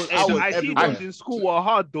Yeah, club. I was the IT everywhere. dons in school were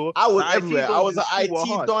hard, though. I was The IT everywhere. I dons was in an school were IT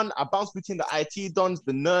hard. don. I bounced between the IT dons,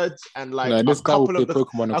 the nerds, and like Nah, this a guy will couple play of the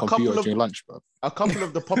Pokemon on a computer couple of- during lunch, bro. a couple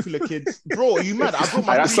of the popular kids. Bro, are you mad? I brought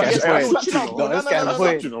my That's 3DS. like- No, chill out, bro. No, this No, guy's no,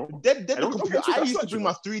 boy. no. You know. Dead the don't computer. talk I to used to that, bring you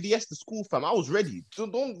my 3DS to school, fam. I was ready. So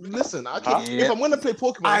don't listen. Huh? If I'm gonna play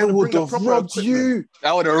Pokemon, I I'm gonna would bring the have proper robbed equipment. you.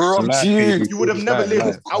 I would have robbed Lie, you. KD. You would have never Lie, lived.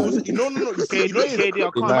 lie. I was no. KD, I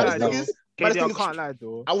can't Lie, lie, lie. though. But the KD, thing I is, can't lie,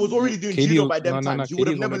 though. I was already doing KD judo was- by them no, times. You KD would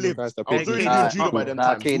have was one never of them lived. guys that I was played already games doing in judo by school. them Nah,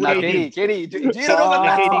 times. You KD, would've-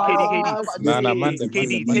 Nah, man, them.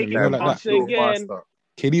 KD, Man, take it them, from like us that. again.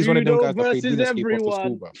 KD's one of them Judo guys that played versus Runescape after everyone.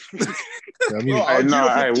 school, bro. You know what I Bro, mean? I'll Nah,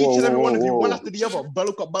 judo hey, for each and every one of you, whoa. one after the other.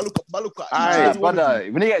 Baluka. Aye, brother,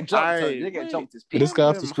 when you get jumped, Aye, when you get wait. jumped, it's But this guy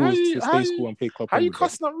after school How was you- to how stay you- school and play club. How you football, bro.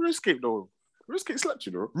 cussing up RuneScape though? RuneScape slapped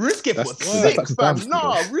you, though. RuneScape was sick, fam.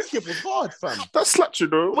 Nah, RuneScape was hard, fam. That slapped you,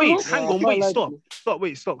 though. Wait, hang on, wait, stop.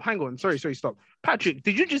 Hang on, sorry, stop. Patrick,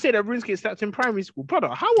 did you just say that RuneScape slapped in primary school? Brother,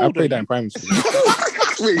 how old are you? I played that in primary school.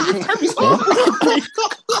 Wait, in primary school?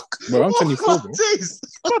 Bro, I'm 24, bro.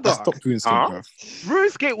 Brother, I stopped RuneScape, bro.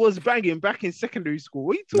 RuneScape was banging back in secondary school.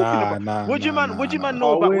 What are you talking about? What do you man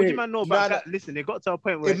know about that? Listen, it got to a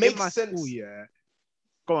point where it makes my sense. School, yeah.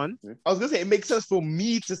 Go on. I was gonna say it makes sense for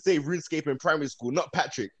me to say RuneScape in primary school, not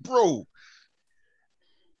Patrick, bro.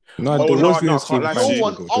 No, there was RuneScape in primary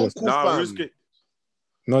school.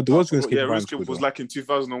 No, there was RuneScape. Yeah, RuneScape was like in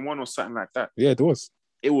 2001 or something like that. Yeah, there was.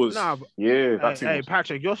 It was. Yeah. Hey,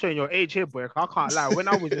 Patrick, you're showing your age here, boy. I can't lie. When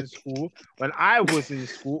I was in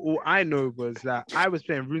school, all I know was that I was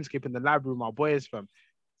playing RuneScape in the library with my boys, fam.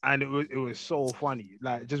 And it was so funny.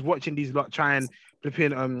 Like just watching these lot try and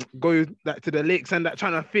flipping go to the lakes and that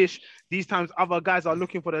trying to fish. These times other guys are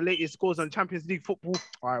looking for the latest scores on Champions League football.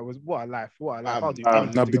 All right, it was what a life.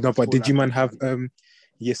 But did you man have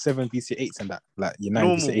year 7 BC8s and that? Like year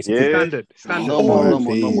 9 BC8s? Standard. No.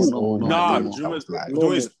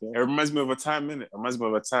 It reminds me of a time, innit?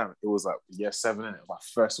 It was like year 7, innit? My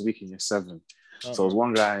first week in year 7. So there was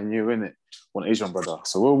one guy I knew, innit? One Asian brother.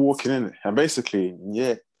 So we're walking in it. And basically, in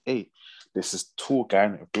year 8, there's this tall guy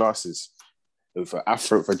in it with glasses. With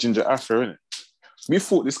a ginger afro, innit? We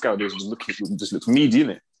thought this guy just looked meaty,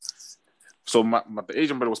 innit? So the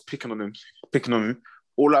Asian brother was picking on him.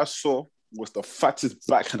 All I saw was the fattest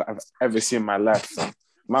backhand I've ever seen in my life.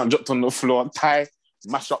 Man dropped on the floor, tie,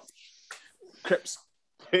 mash up, crepes.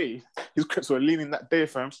 Hey, his crepes were leaning that day,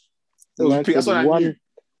 fam. That's what I knew.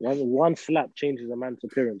 One slap changes a man's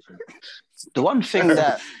appearance. The one thing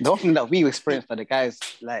that we experienced,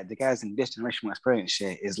 that the guys in this generation experience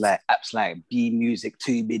here, is like apps like B Music,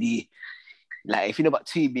 2Biddy. Like if you know about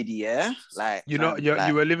 2Biddy, yeah, like you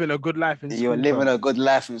were living a good life in school. You were living a good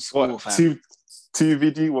life in school, fam.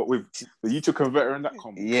 2Biddy, what with the YouTube converter and that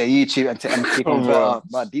combo? Yeah, YouTube and MP converter,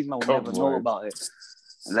 but these men will never know about it.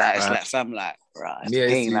 Like it's like some like right.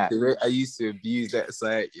 Yeah, the way I used to abuse that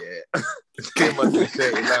site, yeah. Came on the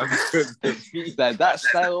shirt, like that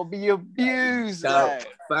site will be abused.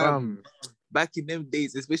 Fam. Back in them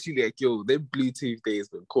days, especially like them Bluetooth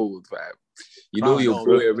days were cold, fam. You know your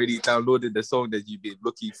boy already downloaded the song that you've been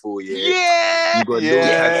looking for, yeah. You got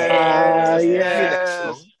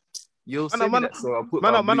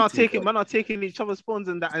Man are taking each other's phones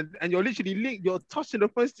and that, and you're literally linked. You're touching the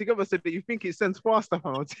phones together so that you think it sends faster.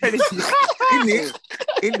 I'm telling you,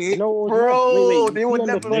 in it, no, bro. They would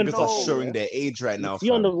never know. Niggas are showing their age right now.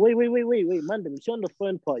 Wait, man. See on the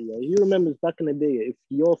phone part, yeah. You remember back in the day, if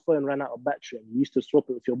your phone ran out of battery, you used to swap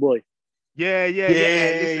it with your boy. Yeah.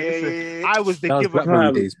 Listen. I was the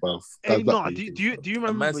giver. Days, bro. Hey, no, do you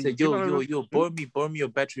remember? Man said, yo, borrow me your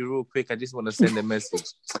battery real quick. I just want to send a message.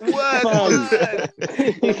 Word.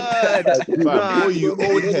 You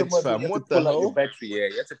old heads, fam. What the hell? Your battery, yeah.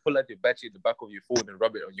 You have to pull out your battery in the back of your phone and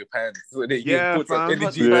rub it on your pants so that you put some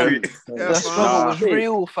energy to it. The struggle was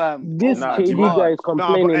real, fam. This KD guy is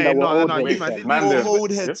complaining that we're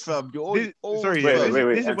old heads, fam. Sorry, wait.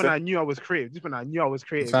 This is when I knew I was creative. Fam,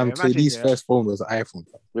 KD's first phone was an iPhone.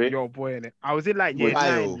 Your boy in it. I was in like year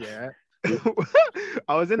 9, yeah.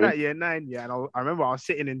 I was in that year 9, yeah, and I remember I was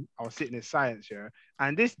sitting in science, yeah.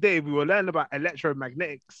 And this day we were learning about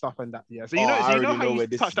electromagnetic stuff and that, yeah. So you know how you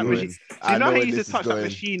used to touch that machine. So you know how you used to touch that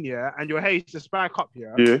machine, yeah, and your hair used to spike up,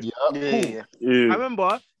 yeah. Yeah. I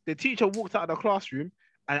remember the teacher walked out of the classroom,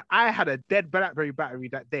 and I had a dead BlackBerry battery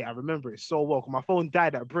that day. I remember it so well. My phone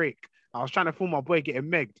died at break. I was trying to film my boy getting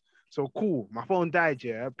megged. So cool. My phone died,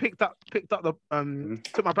 yeah. Picked up the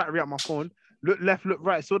took my battery out my phone. Look left, look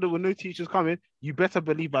right. Saw there were no teachers coming. You better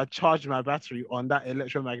believe I charged my battery on that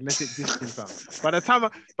electromagnetic distance. By the time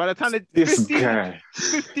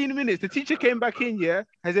 15 minutes, the teacher came back in, yeah.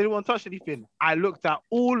 Has anyone touched anything? I looked at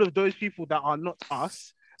all of those people that are not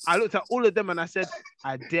us. I looked at all of them and I said,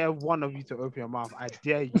 I dare one of you to open your mouth. I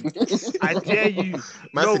dare you. I dare you.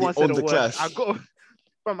 No one said a word. Class. I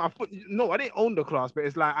didn't own the class, but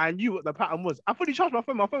it's like I knew what the pattern was. I fully charged my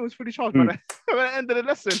phone. My phone was fully charged by the end of the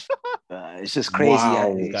lesson. It's just crazy.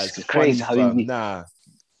 Wow, it's crazy how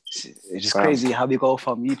it's just crazy how we go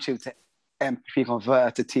from YouTube to MP3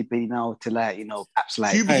 converter to 2Biddy now to apps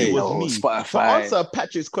like Spotify. To answer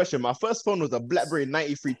Patrick's question, my first phone was a BlackBerry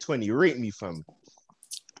 9320. Rate me, fam.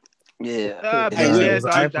 Yeah. You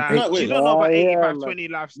don't know about 8520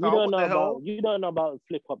 lifestyle. You don't know about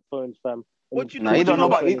flip-up phones, fam. What you know? You don't know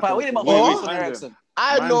about I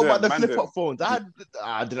know about the flip-up phones. I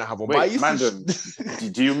didn't have one. Wait, but I used to...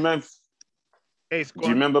 Do you remember? Do you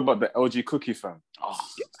remember about the LG Cookie, fam?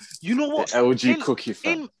 You know what? The LG Cookie,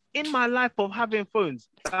 fam. in my life of having phones,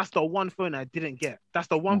 that's the one phone I didn't get. That's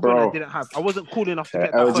the one phone I didn't have. I wasn't cool enough to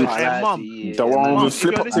get that phone. Hey, Mum, the one with the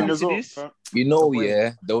flip up thing as well. You know,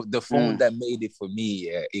 yeah, the phone that made it for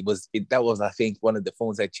me, yeah, that was I think one of the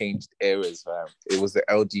phones that changed eras, fam. It was the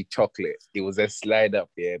LG Chocolate. It was a slide up,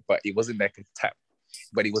 yeah, but it wasn't like a tap.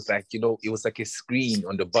 But it was like, you know, it was like a screen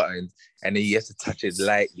on the buttons, and then you have to touch it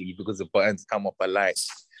lightly because the buttons come up a light.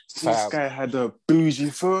 This guy had a bougie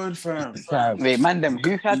phone, fam. Wait, man,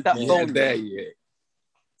 who had that phone? There, yeah.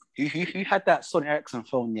 Who had that Sony Ericsson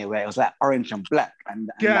phone where it was like orange and black?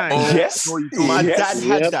 Yes. My dad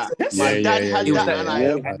had that. My dad had that, and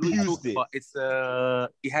I used it. But it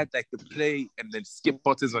had like the play and then skip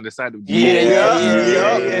buttons on the side of the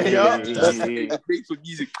Great for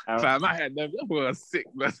music. Fam, I had them. That was sick,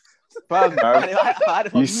 man. Fam, I had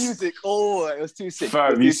it for music. Oh, it was too sick.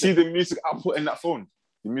 Fam, you see the music output in that phone?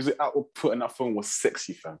 The music output in that phone was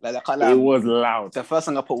sexy, fam. Like, it was loud. The first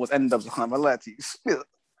song I put was N-Dubs. I'm gonna lie to you.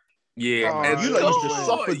 Yeah, you lot used to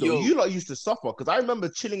suffer though. You lot used to suffer because I remember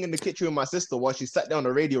chilling in the kitchen with my sister while she sat down on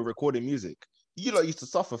the radio recording music. You lot used to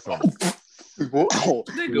suffer, fam. What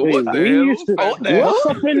suffering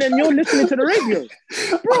and you're listening to the radio?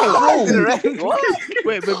 Bro.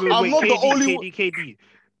 Wait. I'm not the only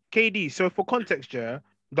KD. So for context, yeah,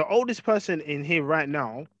 the oldest person in here right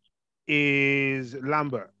now is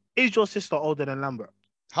Lambert. Is your sister older than Lambert?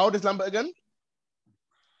 How old is Lambert again?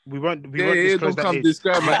 We won't disclose that age.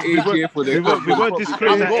 Describe my age here for the. We won't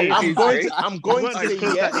disclose that age. I'm going to say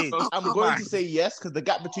yes. I'm going to say yes because the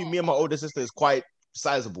gap between me and my older sister is quite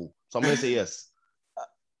sizable. So I'm going to say yes.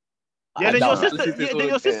 Yeah, then your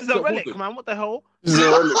sister's a relic, man. What the hell?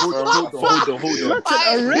 Hold on.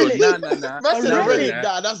 A relic?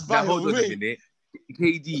 Nah, that's valid. Hold on a minute.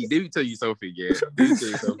 KD, let me tell you something, yeah.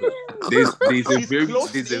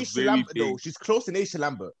 She's close in age to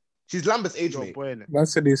Lambert. She's Lambert's age mate. Man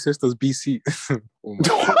said his sister's BC.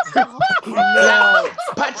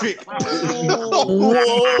 Patrick.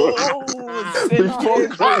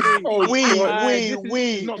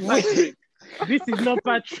 Wait. This is not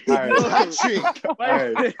Patrick.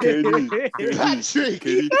 Patrick.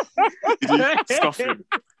 Stop him.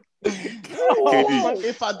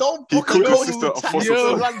 If I don't put the code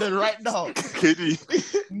in London right now, KD,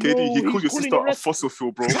 he called your sister a fossil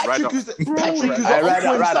fuel, bro. Patrick is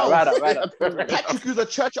a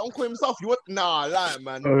church uncle himself. You want? Nah, lie,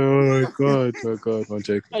 man. Oh God, I'm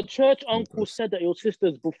joking. A church uncle said that your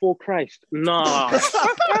sister's before Christ. Nah,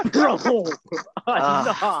 bro.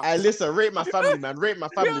 Nah. Hey, listen, rate my family, man. Rate my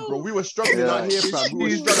family, bro. We were struggling out here, fam.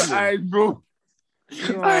 We were struggling, bro. You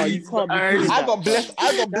can't be I got blessed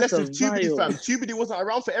with Tubity, fam. Tubity wasn't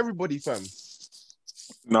around for everybody, fam.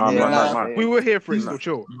 Man. We were here for it, so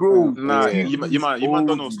chill. Bro, you man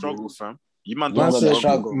don't know struggle, fam. You man don't know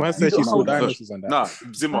struggle. Man said she saw dinosaurs on that. Nah,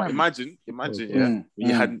 Zimmer, imagine, yeah.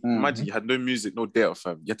 You had no music, no data,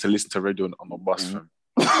 fam. You had to listen to radio on the bus, fam.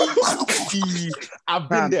 I've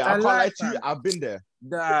been there. I can't lie to you. I've been there.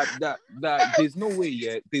 That there's no way,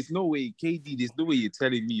 yeah. There's no way, KD. There's no way you're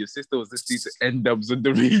telling me your sister was listening to N-Dubs on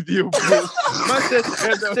the radio, bro. Man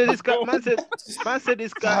said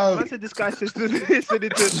this guy's sister listening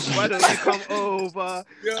to Why Don't You Come Over?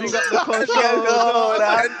 She got the control.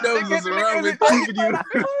 N-Dubs was around with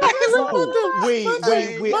Wait.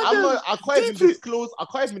 I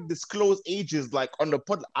can't even disclose ages like on the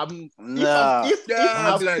pod.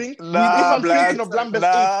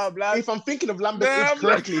 If I'm thinking of Lambert's age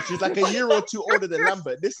correctly, she's like a year or two older than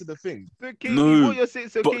Lambert. This is the thing. So KD, what you're saying?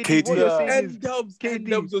 So KD, N-Dubs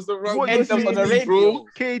was around. N-Dubs on the radio.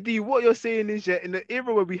 KD, what you're saying is, yeah, in the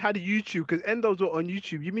era where we had YouTube, because N-Dubs were on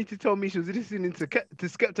YouTube, you mean to tell me she was listening to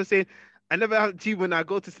Skepta saying, I never have tea when I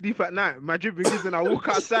go to sleep at night. My dream begins when I walk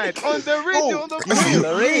outside. On the radio, I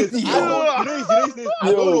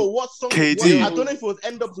don't know what song it was. I don't know if it was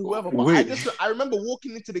N-Dubs or whoever, but I remember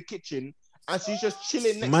walking into the kitchen and she's just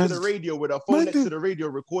chilling next to the radio with her phone next to the radio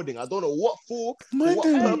recording. I don't know what for what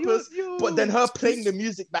purpose, but then her playing the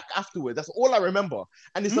music back afterwards. That's all I remember.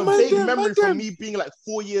 And it's a vague memory from me being like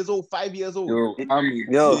 4 years old, 5 years old. Okay,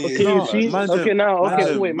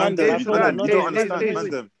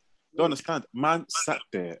 Don't understand. Man sat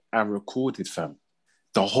there and recorded, fam.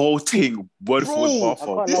 The whole thing, word for word, bar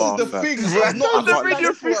for bar. This is the thing. The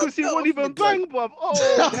radio frequency won't even bang, bruv. I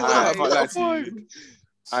can't lie to you.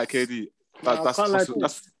 Alright, KD.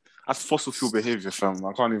 That's fossil fuel behavior, fam.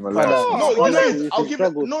 I can't even lie.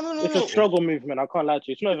 It's a struggle movement. I can't lie to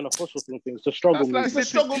you. It's not even a fossil fuel thing. It's a struggle movement. It's a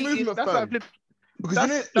struggle movement, fam.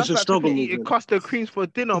 It's a struggle movement. It cost the creams for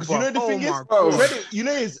dinner, bro. You know the thing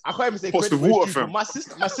is, I can't even say credit for water, fam. My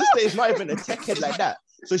sister is not even a tech head like that.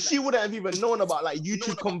 So she wouldn't have even known about like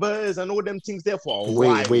YouTube converters and all them things there for a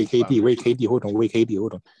while. Wait, KD, hold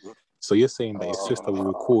on. So you're saying that his sister will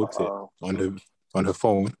record it on her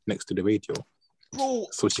phone next to the radio, bro,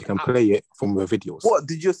 so she can play it from her videos. What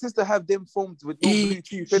did your sister have them phones with no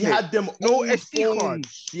Bluetooth? She had them no SD card.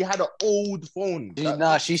 She had an old phone. She had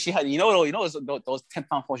those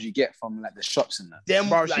 £10 phones you get from like the shops and that. Them,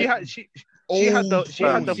 bro, she had the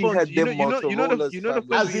phones. You know the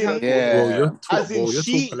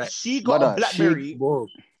phones. She got a BlackBerry.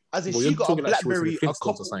 As in, she got a BlackBerry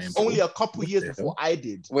only a couple years before I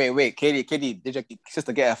did. Wait, Katie, did your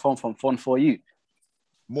sister get a phone from Phone for You?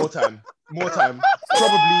 More time. Probably.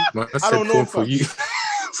 I don't know. For you.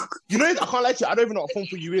 You know, I can't lie to you. I don't even know what Phone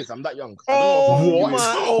for You is. I'm that young. No.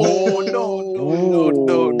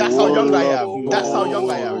 That's how young I am.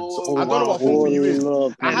 I don't know what Phone for You is.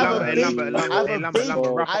 I have the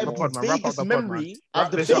vaguest memory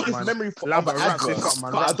of adverts.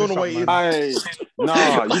 I don't know what it is.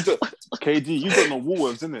 Nah, KD, you don't know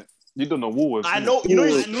Woolworths, innit? You don't know Woolworths. I know. No.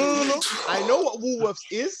 I know what Woolworths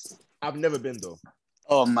is. I've never been though.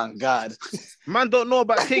 Oh my God. Man don't know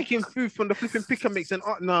about taking food from the flipping pick and mix and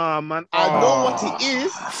nah, man. I know what it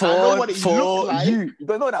is. I know what it looks like. You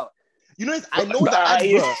don't know that. You know, I know the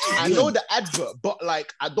advert. I know the advert, but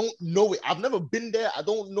like I don't know it. I've never been there. I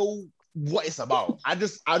don't know what it's about. I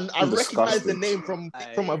recognize the name from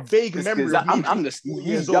a vague memory. I'm just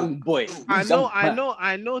young boy. I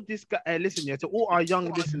know this guy. Listen, to all our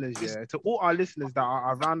young listeners, to all our listeners that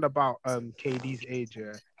are around about KD's age,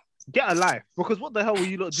 get a life, because what the hell were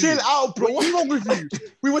you lot doing? Chill out, bro. What's wrong with you?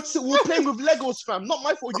 We were playing with Legos, fam. Not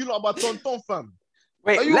my fault. You lot about Tonton, fam.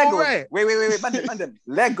 Wait, are you Legos? Right? Wait, man,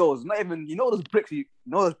 Legos. Not even. You know those bricks. You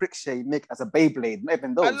make as a Beyblade. Not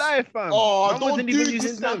even those. A life, fam. Oh, don't do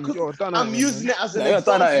using that. I'm using it as an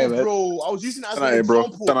example, bro. I was using it as an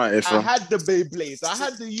example. I had the Beyblades. I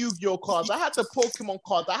had the Yu-Gi-Oh cards. I had the Pokemon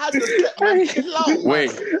cards. I had the. Chill out.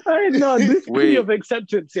 Wait. I know this plea of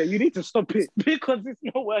acceptance here. You need to stop it because it's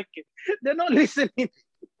not working. They're not listening.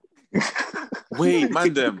 Wait,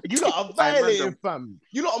 man, them. You lot are violating, fam.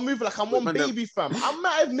 You lot are moving like I'm one baby, fam. I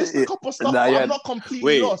might have missed a couple stuff, but I'm not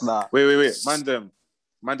completely lost. Wait, man, them.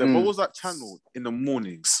 What was that channel in the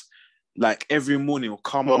mornings? Like every morning will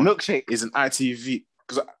come on. Milkshake is an ITV.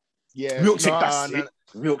 Milkshake. That's it.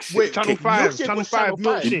 Milkshake. Wait, Channel 5.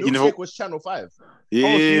 Milkshake was Channel 5.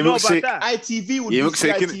 Yeah, so you know about that? ITV would be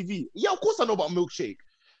ITV. Yeah, of course I know about Milkshake.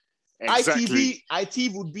 Exactly.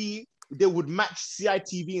 ITV would be. They would match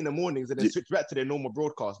CITV in the mornings and then switch back to their normal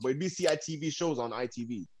broadcast. But it'd be CITV shows on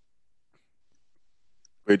ITV.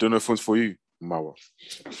 Wait, don't know Phones for You, Mawa.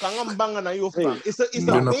 It's a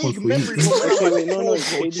vague memory. No.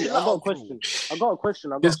 I got a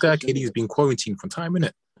question. This guy, KD, has been quarantined for time,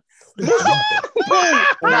 innit? Nah,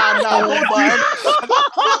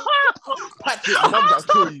 Patrick,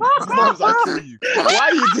 mums, I'll kill you. Why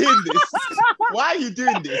are you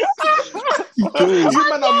doing this? You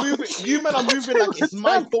men are moving like it's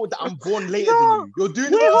my fault that I'm born later than you. You're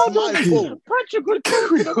doing it, it's my fault. Patrick would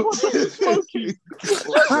kill you.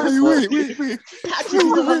 Wait. Patrick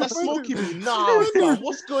is the one that's smoking me. Nah,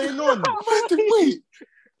 what's going on? Wait.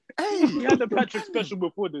 Hey, he had a Patrick special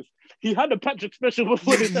before this. He must have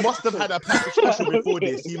had a Patrick special before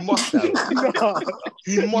this. He must have.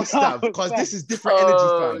 He must have, because this is different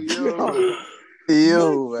energy, fam.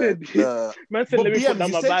 Man said, let me put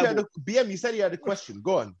down my Bible. BM, you said you had a question.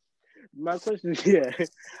 Go on. My question is,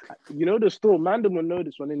 you know the store, Mandem will know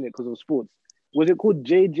this one, innit, because of sports. Was it called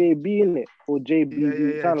JJB, innit? Or JB?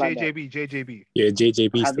 Yeah, JJB. Yeah,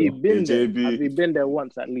 JJB. Have you been there? Have you been there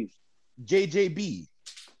once at least? JJB.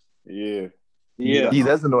 Yeah. He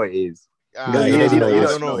doesn't know what it is. He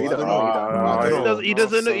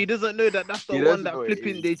doesn't know that that's the one that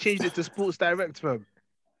flipping they changed it to Sports Direct, fam.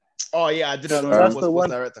 Oh yeah, I didn't know. That's the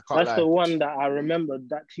one. That's the one that I remember.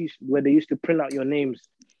 That where they used to print out your names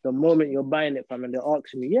the moment you're buying it, fam, and they're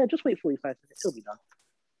asking me, "Yeah, just wait 45 minutes, it'll be done."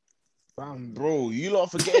 Bro, you lot are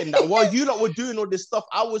forgetting that while you lot were doing all this stuff,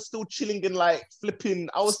 I was still chilling in like flipping.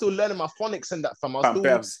 I was still learning my phonics and that, fam. I was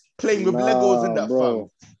still playing with Legos and that, fam.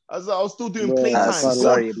 I was still doing playtime.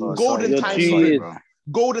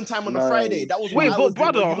 Golden time on a Friday. That was. Wait, but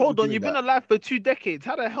brother, hold on. You've been alive for 2 decades.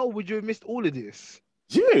 How the hell would you have missed all of this?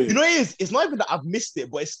 Yeah. You know, it's not even that I've missed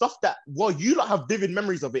it, but it's stuff that, well, you lot have vivid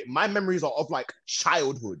memories of it. My memories are of like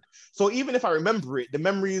childhood. So even if I remember it, the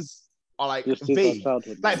memories are like vague.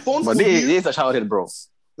 Like Phone for You. It is a childhood, bro.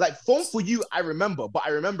 Like Phone for You, I remember, but I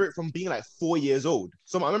remember it from being like 4 years old.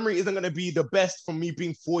 So my memory isn't going to be the best from me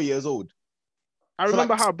being 4 years old. I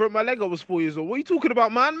remember how I broke my leg. I was 4 years old. What are you talking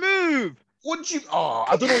about, man? Move. What you? Oh,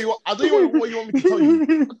 I don't know what you want me to tell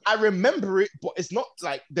you. I remember it, but it's not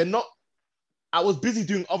like they're not. I was busy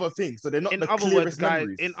doing other things, so they're not the clearest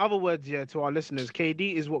memories. In other words, yeah, to our listeners,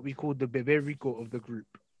 KD is what we call the Beberico of the group.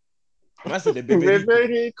 I said the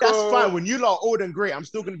Beberico. That's fine. When you lot are old and great, I'm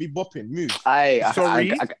still gonna be bopping. Move. I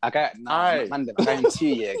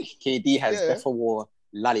guarantee you, KD has ever wore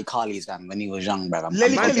Lally Carly's when he was young, brother.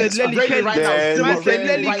 Lally Kelly right now.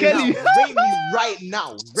 Rate me right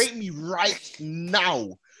now. Rate me right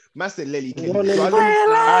now. Man said Lally Kelly. Chill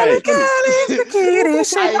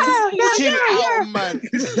out, man.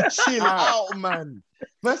 Chill out, man.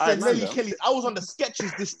 Man said Lally Kelly. I was on the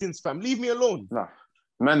Skechers distance, fam. Leave me alone. Nah.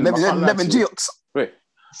 Man, Lemon Jukes. Wait.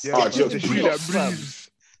 Yeah, the shoe that breathes.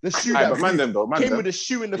 The shoe that breathes. Came with a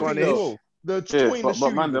shoe in the feet as well. The toy in the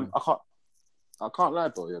shoe. But man, I can't lie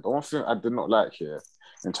though. Yeah, the one thing I did not like here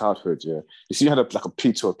in childhood, yeah, you see, you had a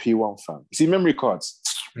P2 or P1, fam. You see, memory cards.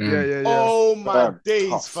 Yeah. Oh my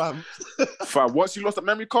days, fam. Fam, once you lost a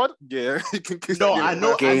memory card, yeah, you can kiss. No, I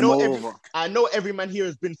know every man here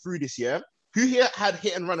has been through this. Yeah, who here had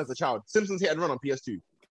hit and run as a child? Simpsons hit and run on PS2.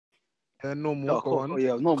 Normal.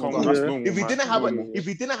 If you didn't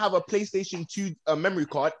have a PlayStation 2 memory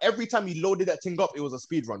card, every time you loaded that thing up, it was a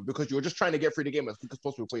speed run because you were just trying to get through the game as quick as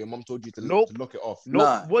possible before your mom told you to lock it off.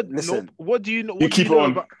 What do you know? You keep it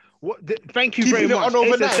on. Thank you very much.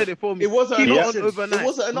 Overnight. Said it for me. It wasn't an option. Overnight. It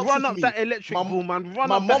wasn't an option. Run up that electric ball, man.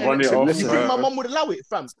 Run up that electric ball. You think my mom would allow it,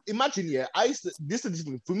 fam? Imagine, yeah.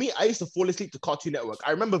 For me, I used to fall asleep to Cartoon Network.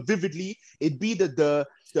 I remember vividly. It'd be the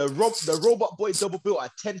Robot Boy double bill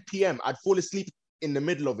at 10 p.m. I'd fall asleep in the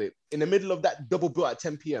middle of it. In the middle of that double bill at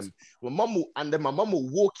 10 p.m. My mom will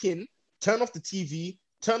walk in, turn off the TV,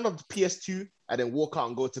 turn off the PS2, and then walk out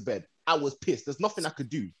and go to bed. I was pissed. There's nothing I could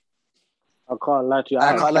do. I can't lie to you.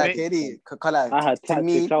 I can't lie, KD. I had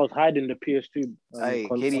tactics. I was hiding the PS2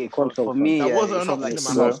 KD, console. For me, that wasn't an option in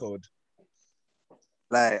my household.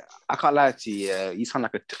 Like, I can't lie to you. You sound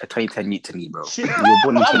like a 2010 youth to me, bro.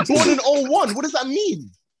 I'm born in 01. What does that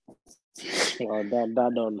mean?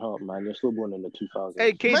 That don't help, man. You're still born in the 2000s.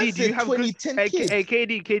 Hey, KD, do you have good? Hey,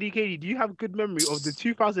 KD, do you have good memory of the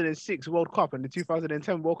 2006 World Cup and the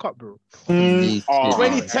 2010 World Cup, bro?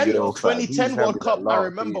 2010 World Cup, I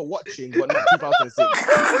remember watching, but not 2006.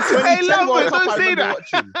 2010 World Cup, I remember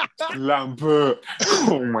watching. Lambert.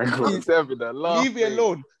 Oh my God. Leave me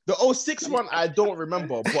alone. The 06 one, I don't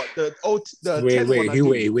remember, but the 10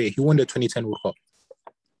 Wait. Who won the 2010 World Cup?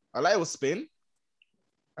 I like it was Spain.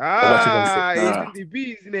 It's the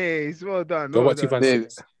business. Well done. What about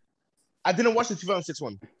 2006? I didn't watch the 2006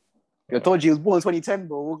 one. I told you he was born in 2010,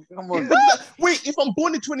 bro. Come on. Wait, if I'm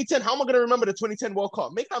born in 2010, how am I going to remember the 2010 World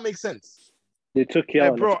Cup? Make that make sense. They took you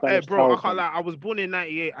out. Bro, I can't lie. I was born in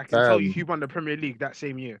 98. I can tell you who won the Premier League that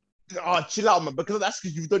same year. Oh, chill out, man. Because that's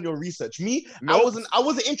because you've done your research. Me, nope. I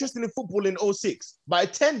wasn't interested in football in 06. By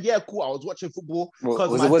 10, yeah, cool. I was watching football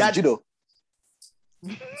because my dad. Judo?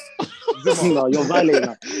 No, you're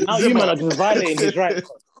violating. Now you man are just violating his right.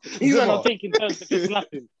 You man are taking turns to just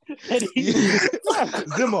slap him.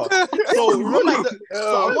 Zimmer. So remember,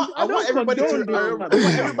 I want everybody to remember.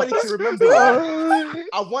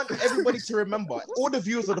 I want everybody to remember. All the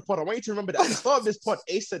viewers of the pod, I want you to remember that at the start of this pod,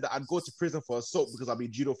 Ace said that I'd go to prison for assault because I'd be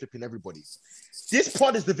judo flipping everybody. This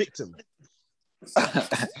pod is the victim.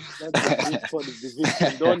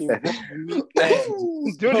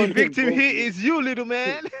 The only victim here is you, little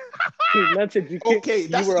man. Okay,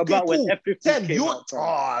 that's you were about cool. when F15 came out.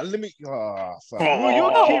 Let me. Will you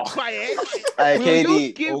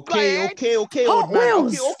keep quiet? Okay, old man.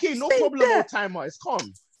 Okay, no problem, old timer. It's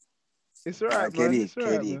calm. It's alright, man.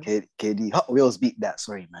 KD, Hot Wheels beat that.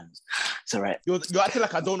 Sorry, man. It's alright. You're acting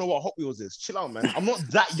like I don't know what Hot Wheels is. Chill out, man. I'm not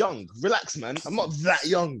that young. Relax, man. I'm not that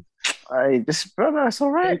young. Alright, brother, it's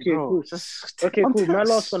alright. Okay, bro. Cool. Cool. My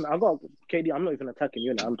last one. I got KD. I'm not even attacking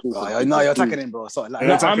you now. I'm talking. No, you're attacking him, bro. Sorry,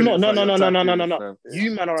 I'm not. No.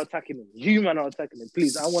 You man are attacking him.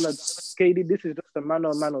 Please, I want to. KD, this is just a man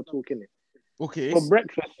talking it. Okay. For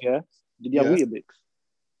breakfast, yeah. Did you have Weetabix?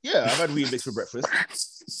 Yeah, I've had Weetabix for breakfast.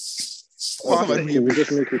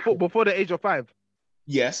 Before the age of 5.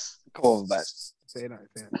 Yes. Come on, man. Say that.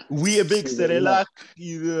 Weetabix, Cerelac,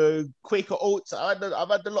 Quaker Oats. I've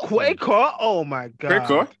had a lot. Quaker? Oh my God.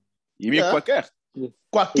 Quaker? You mean Quaker?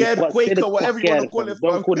 Quaker, whatever you want to call it.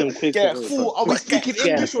 Don't call them Quaker. Fool, are we speaking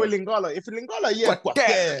English or Lingala? If Lingala, yeah,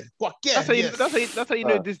 Quaker. That's how you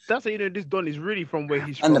know this. That's how you know this Don is really from where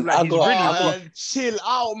he's from. Like, he's really chill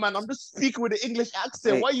out, man. I'm just speaking with the English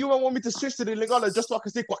accent. Why you want me to switch to the Lingala just so I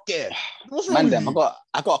can say Quaker? What's wrong with you?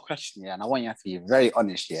 I got a question, yeah, and I want you to be very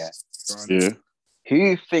honest, yeah. Yeah.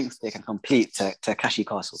 Who thinks they can complete to Kashi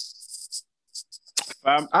Castle?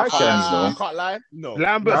 I can't lie. No.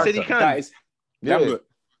 Lambert said he can. That is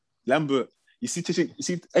Lambert. You see,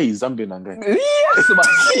 hey, Zambian and guy. Yes,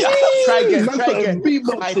 Try again.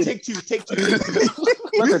 I take two.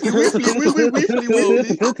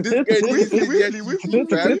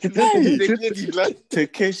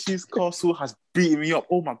 Takeshi's Castle has beaten me up.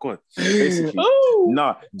 Oh my god. Basically.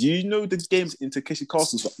 Do you know the games in Takeshi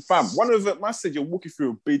Castle? Fam, one of them, man said you're walking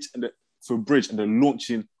through a bridge and they're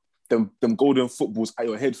launching them golden footballs at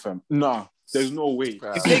your head, fam. Nah. There's no way.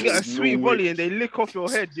 If they get a sweet volley and they lick off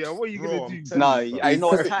your head, what are you gonna do? I know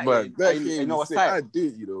what's tight. I know what's tight. I do,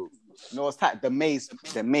 you know. No, it's tight. The maze.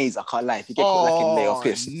 I can't lie. If you get caught like in layoff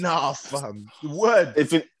piss. Nah, fam. Word.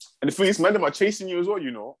 And the thing is, man, them are chasing you as well.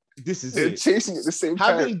 You know. They're chasing at the same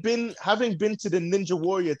time. Having been to the Ninja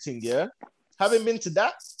Warrior thing, yeah. Having been to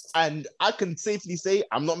that, and I can safely say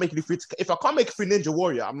I'm not making it free. If I can't make it through Ninja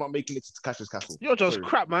Warrior, I'm not making it to Takeshi's Castle. You're just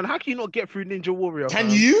crap, man. How can you not get through Ninja Warrior? Can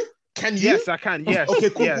you? Yes, I can. Yes. Okay,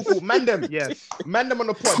 cool. Man them. Yes. Man them on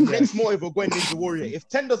the pod. Next motive, we're going Ninja Warrior. If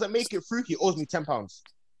 10 doesn't make it through, he owes me £10.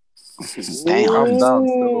 Damn, I'm down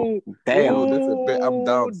still. Damn, that's a bit. I'm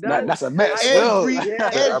down. That's a mess. Every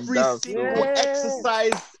single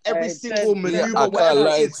exercise, every single maneuver, whatever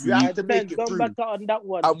it is, we have to make it through. Don't back out on that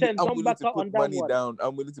one. I'm willing to put money down.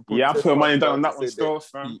 I'm willing to put. Yeah, I put money down on that one still,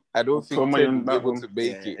 fam. I don't think 10 will be able to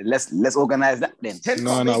make it. Let's organize that then.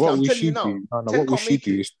 No. What we should do? What we should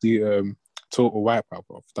do is do total wipeout,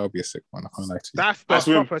 bro. That would be a sick one. I can't lie to you. That's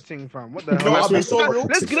the proper thing, fam. What the hell? Let's go and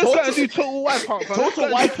do total wipeout, fam. Total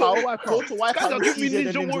wipeout. Guys, give me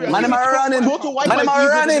Ninja Warrior. Man, am I running? Total wipeout. Man, am I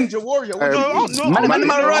running? Ninja Warrior. I'll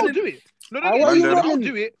do it. No, I'll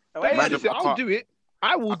do it. I'll do it.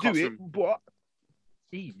 I will do it, but...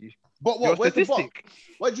 But what? Where's the butt?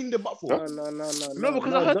 What do you need the butt for? No,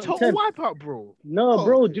 because I heard total wipeout, bro. No,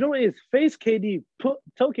 bro. Do you know what it is? Face KD.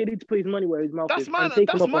 Tell KD to put his money where his mouth is.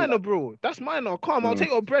 That's minor, bro. That's minor. Calm. I'll take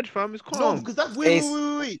your bread, fam. It's calm. No, because that's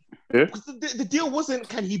wait. Yeah? Because the deal wasn't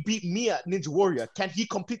can he beat me at Ninja Warrior? Can he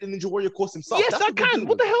complete the Ninja Warrior course himself? Yes, I can.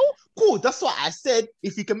 What the hell? Cool. That's what I said.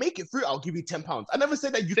 If you can make it through, I'll give you £10. I never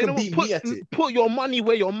said that you can beat me at it. Put your money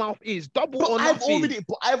where your mouth is. Double or nothing.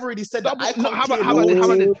 I've already said that. I can't. How about this?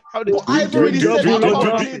 I've already said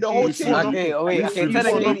the whole thing. Okay.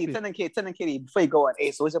 10 KD. Before you go on,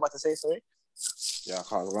 so what you about to say? Sorry. Yeah, I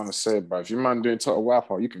can't want to say, but if you man doing total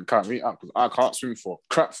wipeout, you can count me out because I can't swim for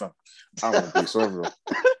crap, fam. I'm gonna be so real.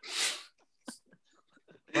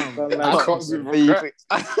 I can't swim for crap.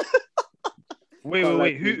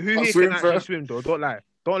 Wait. Who here can actually swim though?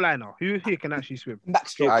 Don't lie now. Who here can actually swim?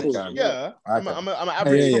 Backstroke. I can. Yeah, I'm an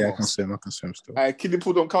average. Yeah, I can swim still. Kiddie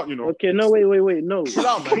pool don't count, you know. Okay, no, wait, no. Chill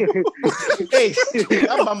out, man. Hey,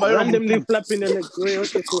 I'm randomly flapping the legs. Wait,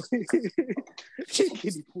 okay, cool.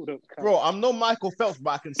 Kiddie pool don't count. Bro, I'm no Michael Phelps,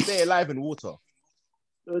 but I can stay alive in water.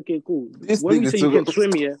 Okay, cool. When we say you can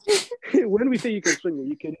swim,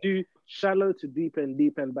 you can do shallow to deep end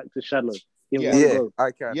back to shallow.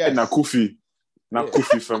 I can. Yeah, now Kofi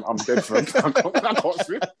fam, I'm dead, fam. I can't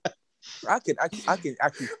swim. I can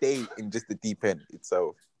actually stay in just the deep end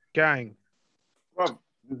itself. Gang. Well,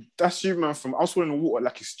 that's you, man. Fam, I was swimming in water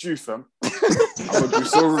like a stew, fam. I'm gonna do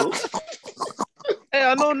so real. Hey,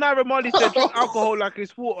 I know Naira Marley said drink alcohol like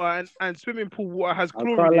it's water and swimming pool water has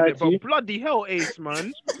chlorine in it, but bloody hell, Ace,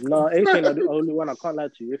 man. No, Ace ain't the only one. I can't lie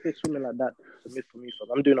to you. If it's swimming like that, it's a myth for me. So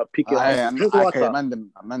I'm doing a pick it up. Drink water. Okay,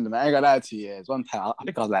 man, I ain't gonna lie to you. Yeah. It's one time, I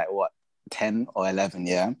think I was like, 10 or 11,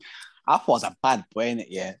 yeah. I thought I was a bad boy in it,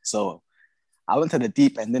 yeah. So I went to the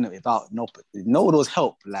deep end in it without no those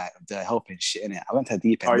help, like the helping shit in it. I went to the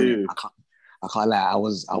deep end. I can't lie. I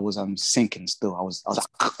was sinking still. I was like,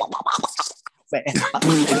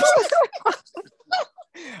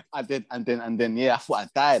 I did, and then yeah, I thought I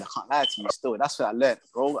died. I can't lie to you still. That's what I learned,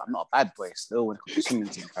 bro. I'm not a bad boy still when it comes to swimming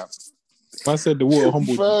team, bro. I said the water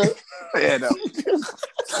humbled you. Yeah, no.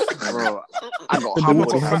 Bro, I got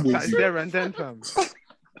humbled. There and then, fam.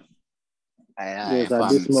 At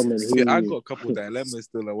this moment, I got a couple dilemmas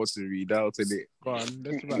still I want to read out today. Go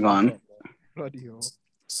on. Bloody hell.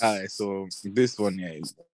 Alright, so this one,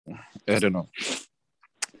 I don't know.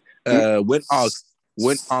 When asked,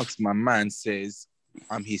 my man says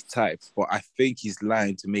I'm his type, but I think he's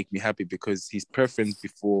lying to make me happy because his preference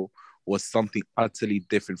before was something utterly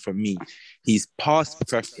different from me. His past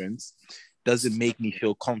preference doesn't make me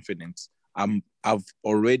feel confident. I've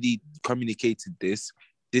already communicated this.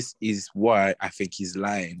 This is why I think he's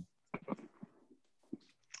lying.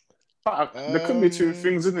 There could be two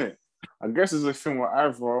things, isn't it? I guess it's a thing where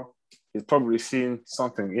either he's probably seen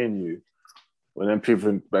something in you when them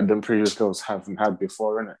previous girls haven't had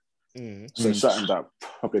before, innit? So it's something that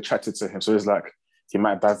probably attracted to him. So it's like, he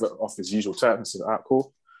might divert off his usual type and say, all right,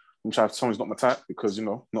 cool. I'm trying to someone's not my type because, you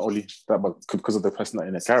know, not only that, but because of the personality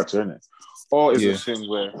and the character, innit? Or is it a thing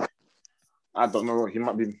where, I don't know, he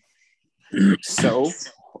might be settle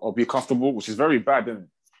or be comfortable, which is very bad, isn't it?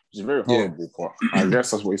 Which is very horrible, but I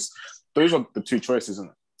guess that's what it's... Those are the two choices,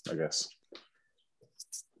 isn't it? I guess.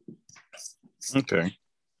 Okay.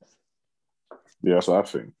 Yeah, that's what I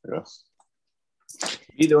think, yes.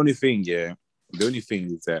 The only thing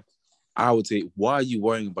is that I would say, why are you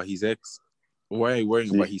worrying about his ex? Why are you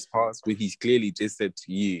worrying about his past when he's clearly just said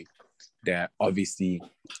to you that obviously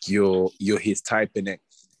you're his type in it?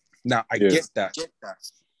 Now, I get that.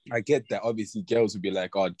 I get that. Obviously, girls would be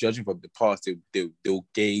like, oh, judging from the past, they'll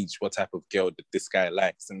gauge what type of girl that this guy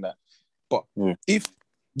likes and that. But if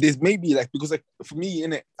there's maybe like, because like for me,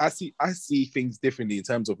 in it, I see things differently in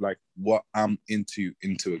terms of like what I'm into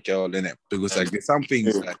a girl in it. Because like there's some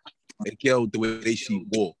things like a girl, the way she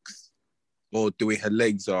walks, or the way her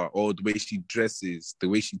legs are, or the way she dresses, the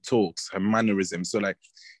way she talks, her mannerisms. So like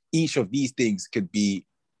each of these things could be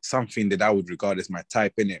something that I would regard as my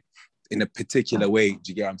type in it, in a particular way. Do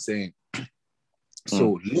you get what I'm saying?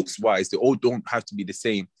 So looks wise, they all don't have to be the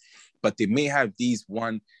same, but they may have these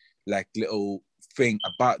one like little thing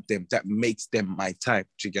about them that makes them my type.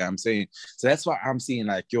 Do you get what I'm saying? So that's why I'm seeing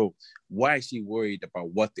like, yo, why is she worried about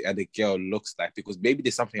what the other girl looks like? Because maybe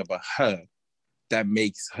there's something about her that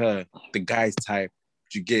makes her the guy's type.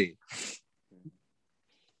 Do you get it?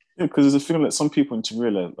 Yeah, because there's a feeling that some people need to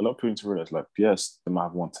realize, a lot of people need to realize, like, yes, they might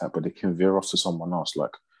have one type, but they can veer off to someone else.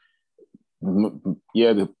 Like,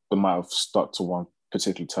 yeah, they might have stuck to one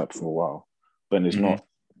particular type for a while, but it's not,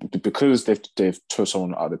 because they've chose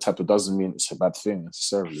someone out of the type, it doesn't mean it's a bad thing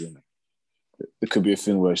necessarily. You know? It could be a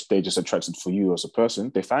thing where they just attracted for you as a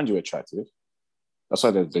person. They found you attractive. That's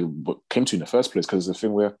why they came to you in the first place, because it's a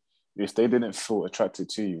thing where if they didn't feel attracted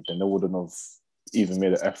to you, then they wouldn't have even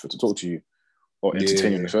made an effort to talk to you or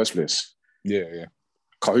entertain you in the first place. Yeah.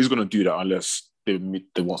 Because who's going to do that unless they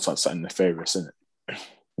want something nefarious, innit?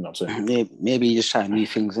 You know what I'm saying? Maybe you just try new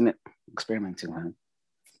things, innit? Experimenting, man.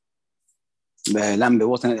 Lambert,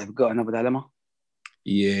 wasn't it? Have you got another dilemma?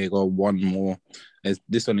 Yeah, got one more.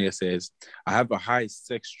 This one here says, I have a high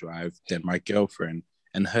sex drive than my girlfriend,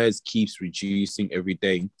 and hers keeps reducing every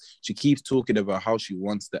day. She keeps talking about how she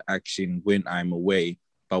wants the action when I'm away,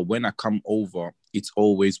 but when I come over, it's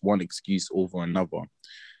always one excuse over another.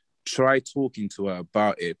 Try talking to her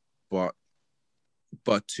about it, but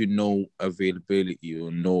to no availability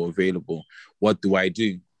or no available. What do I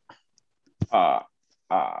do?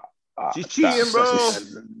 She's cheating, bro.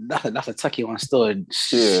 That's a tacky one still.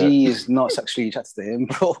 She is not sexually attracted to him,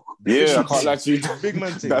 bro. Yeah, I can't lie to you. Big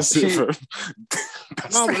man thing. That's it, bro.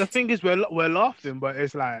 No, but the thing is, we're laughing, but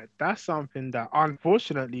it's like that's something that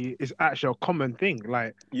unfortunately is actually a common thing.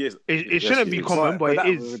 Like, it shouldn't be common, but it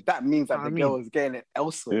is. That means that the girl is getting it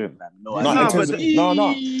elsewhere. Yeah. Well, not necessarily.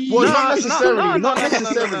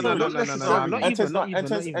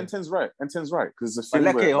 Enten's right. Enten's right. Because the thing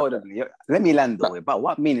let me land though. But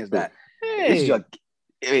what I mean is that this is your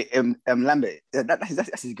Lambert.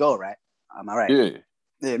 That's his girl, right? Am I right?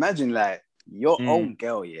 Yeah. Imagine like your own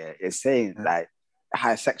girl, is saying like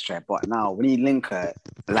high sex drive, but now when you link her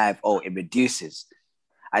live, it reduces,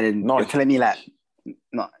 and then you're telling me like,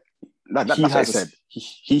 that's what I said.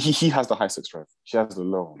 He has the high sex drive. She has the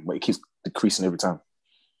low, but it keeps decreasing every time.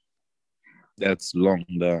 That's long,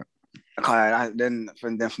 that. Okay, then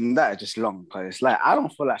from that, it's just long, because it's like I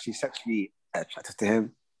don't feel like she's sexually attracted to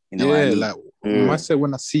him. You know what I mean? Like I said,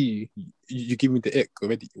 when I see you, you give me the ick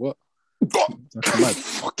already. What? That's mad.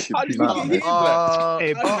 Fucking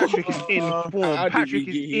hey, Patrick is in form. Patrick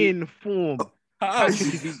is in form.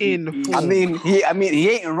 Patrick is in form. I mean, he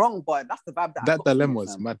ain't wrong, but that's the vibe that dilemma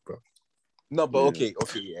was mad, bro. No, but okay,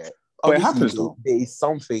 yeah. But it happens though. There's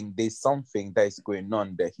something that is going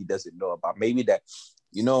on that he doesn't know about. Maybe that,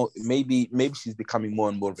 you know, maybe she's becoming more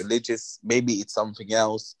and more religious. Maybe it's something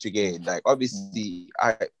else. Again, like obviously,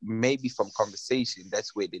 maybe from conversation,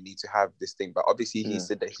 that's where they need to have this thing. But obviously, he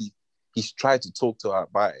said that he's tried to talk to her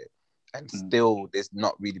about it, and still, there's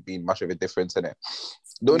not really been much of a difference in it.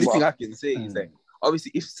 The only thing I can say is that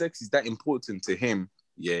obviously, if sex is that important to him,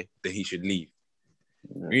 then he should leave.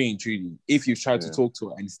 Really, truly, if you've tried to talk to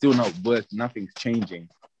her and it's still not worth, nothing's changing,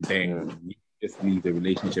 then you just leave the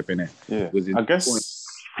relationship in it. Yeah, I guess.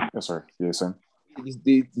 Sorry, Sam.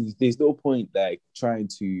 There's no point like trying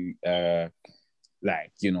to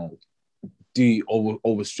do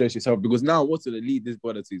overstretch yourself, because now what's going to lead this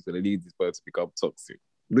brother to? Is going to lead this brother to become toxic.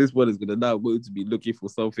 This brother is going to be looking for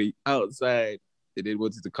something outside, and then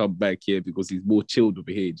wanted to come back here because he's more chilled over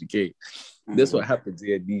here. Okay, that's what happens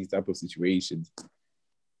here in these type of situations.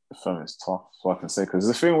 It's tough. So I can say because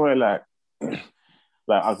the thing where like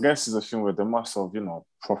I guess it's a thing where they must have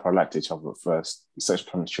proper liked each other at first. Sex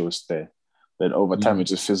chemistry was there, then over time it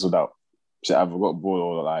just fizzled out. She either got bored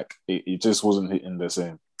or like it just wasn't hitting the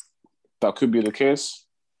same. That could be the case,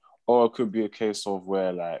 or it could be a case of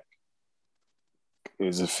where like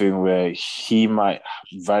it's a thing where he might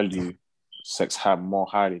value sex more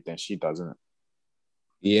highly than she doesn't.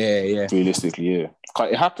 Yeah. Realistically, yeah.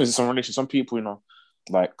 It happens in some relations. Some people,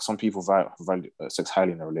 like some people value sex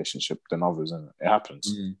highly in a relationship than others, and it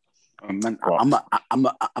happens. Man,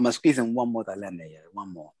 I'm a squeeze in one more dilemma here.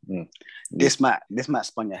 One more. This might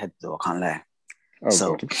spun your head though. I can't lie.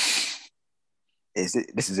 So, this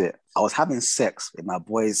is it. I was having sex with my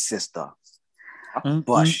boy's sister,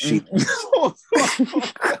 but she.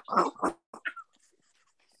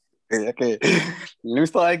 Okay, let me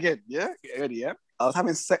start again. Yeah, ready? Yeah. I was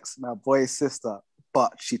having sex with my boy's sister,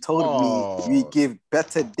 but she told me we give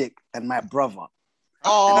better dick than my brother.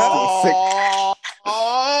 Bye.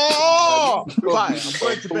 I'm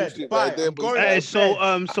going to bed. Bye.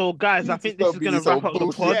 So guys, I think this is gonna wrap up the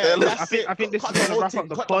pod. I think this is gonna wrap up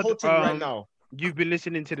the pod. Right now. You've been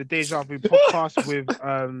listening to the Deja Vu podcast with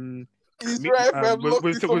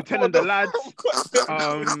with 10 of the lads.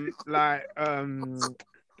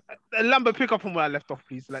 Lambert, pick up from where I left off,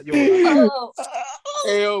 please. Like, hey,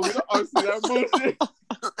 yo, we don't answer that bullshit.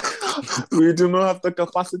 We do not have the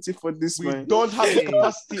capacity for this, man. We don't have the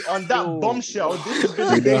capacity on that bombshell. This has been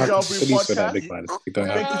the Deja Vu podcast.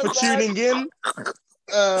 Thank you for tuning in.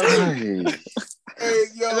 Hey,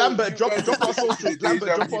 yo, Lambert, drop our socials.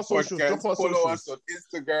 Follow us on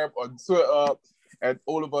Instagram, on Twitter, and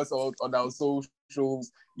all of us on our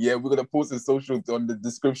socials. Yeah, we're gonna post the socials on the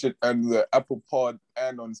description and the Apple Pod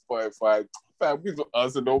and on Spotify. Fam, please don't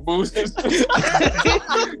answer no bullshit. Get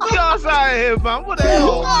us out of here, man. What the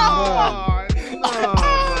hell?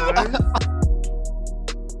 No, man.